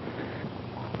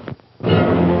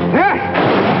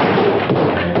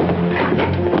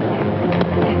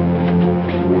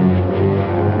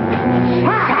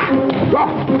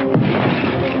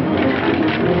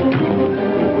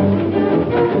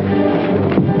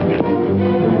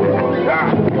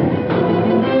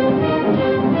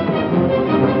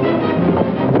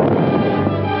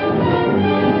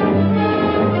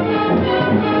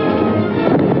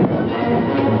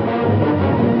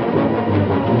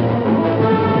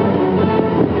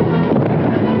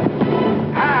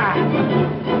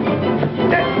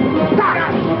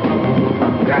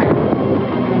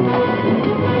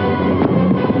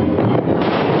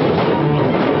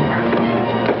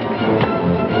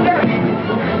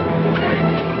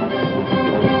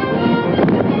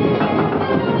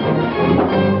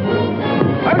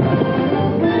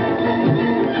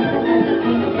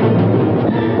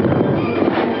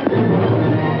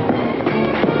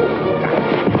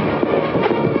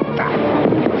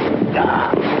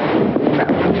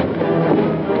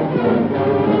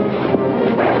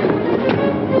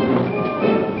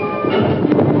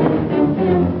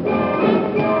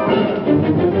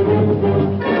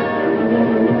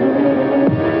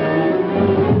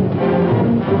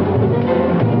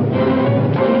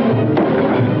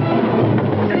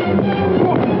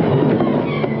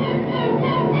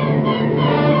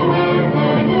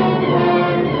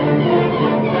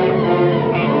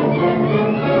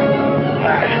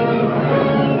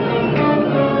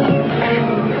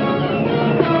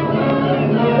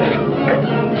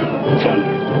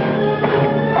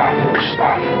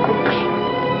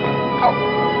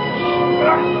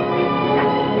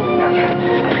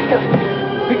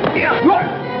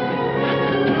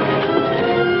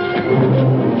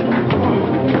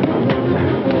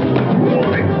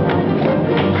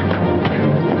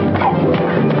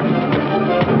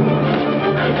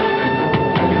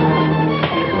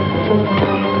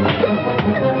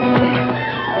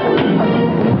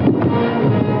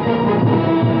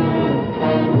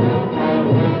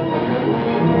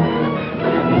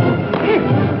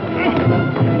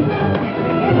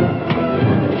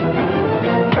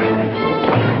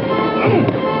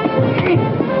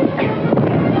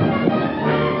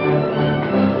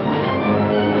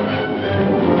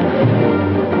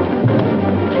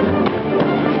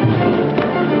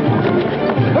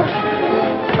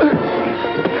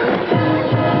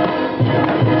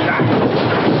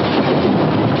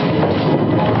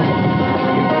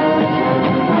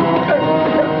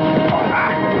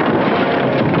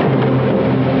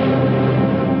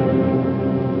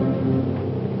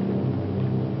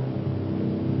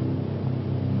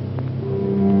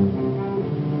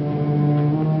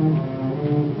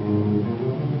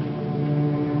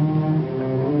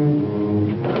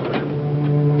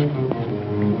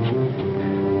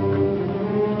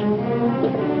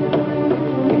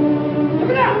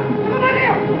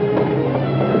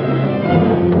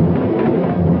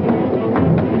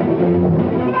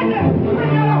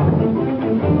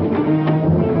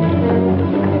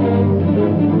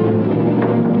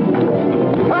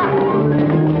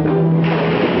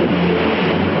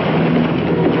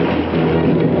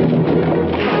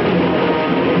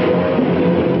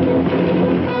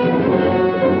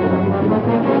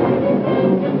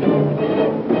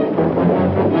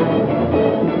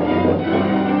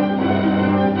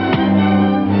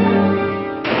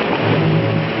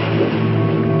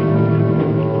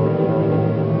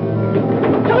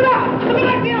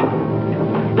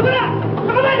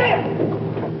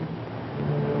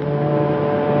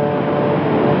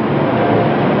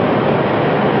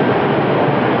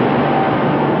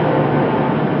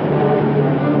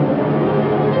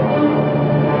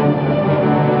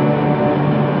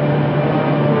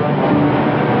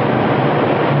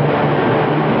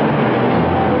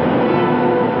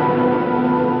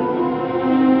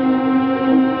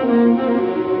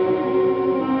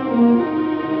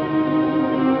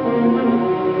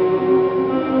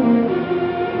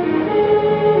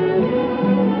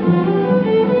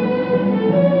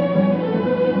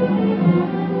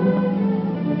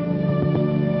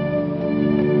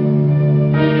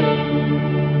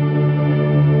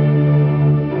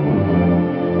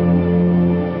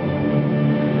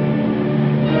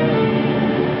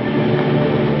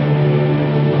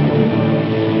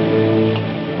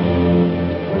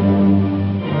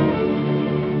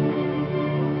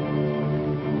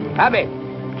 Abe,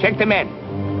 check the men.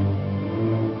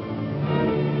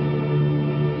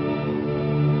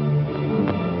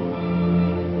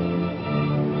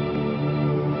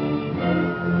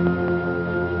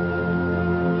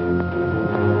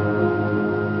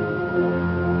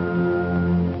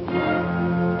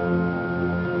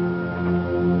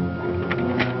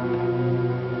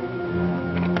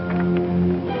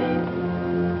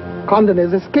 Condon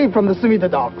has escaped from the Sumida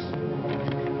docks.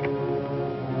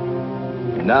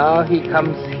 Now he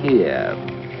comes here.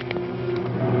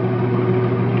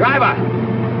 Driver!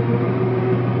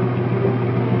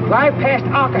 Drive past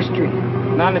Arca Street.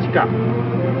 Naniska.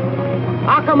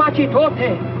 Akamachi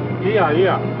Tote.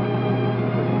 Yeah.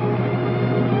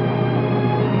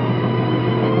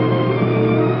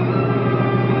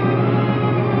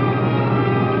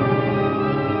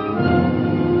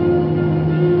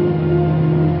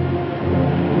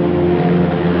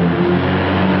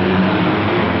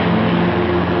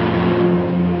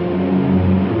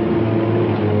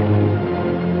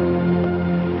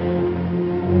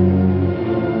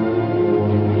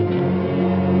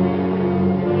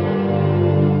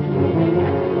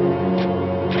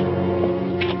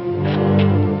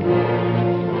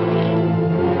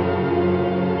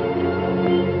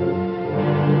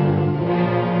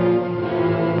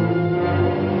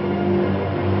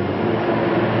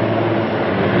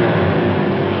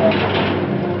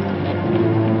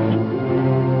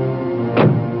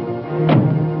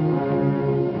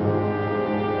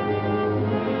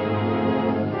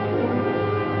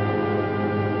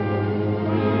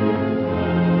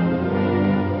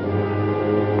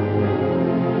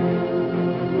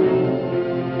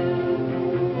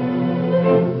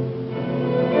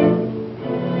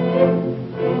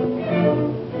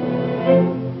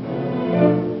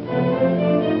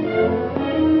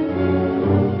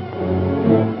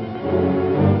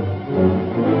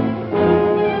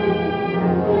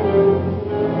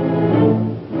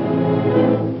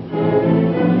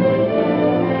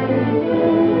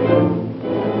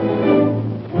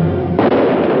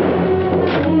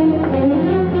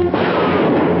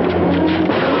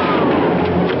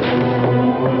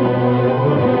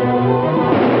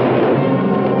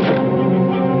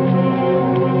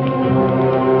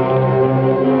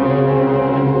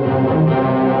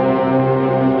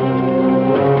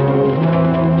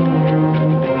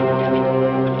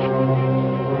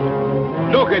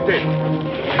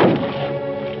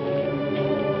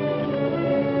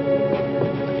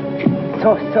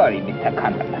 so sorry, Mr.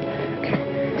 Condon,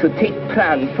 to take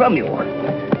plan from you.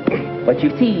 But you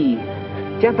see,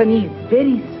 Japanese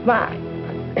very smart.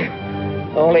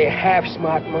 Only half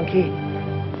smart, monkey.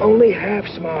 Only half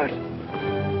smart.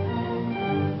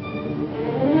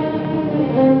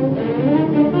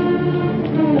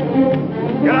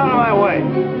 Get out of my way.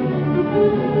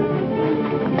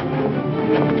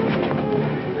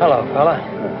 Hello, fella.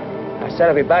 I said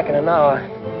I'd be back in an hour.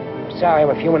 Sorry I'm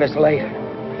a few minutes late.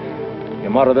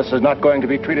 Yamato, this is not going to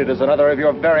be treated as another of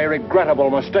your very regrettable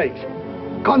mistakes.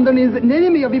 Condon is an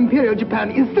enemy of Imperial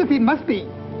Japan. Insist it must be.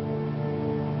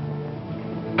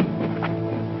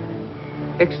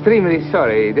 Extremely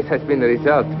sorry this has been the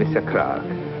result, Mr. Clark.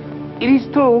 It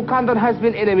is true Condon has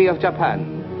been enemy of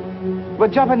Japan.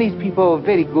 But Japanese people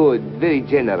very good, very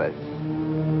generous.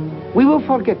 We will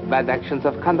forget bad actions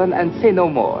of Condon and say no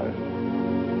more.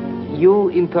 You,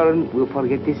 in turn, will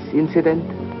forget this incident?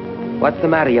 What's the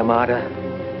matter, Yamada?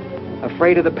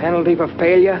 Afraid of the penalty for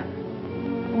failure?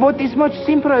 But it's much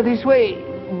simpler this way.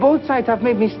 Both sides have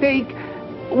made mistake.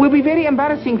 Will be very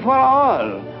embarrassing for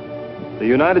all. The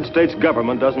United States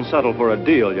government doesn't settle for a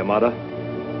deal, Yamada.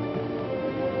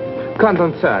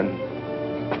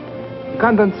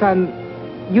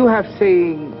 Condon-san, you have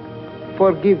saying,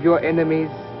 forgive your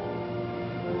enemies.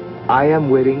 I am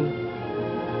willing.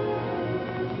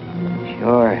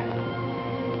 Sure.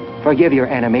 Forgive your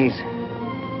enemies.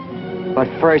 But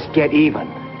first get even.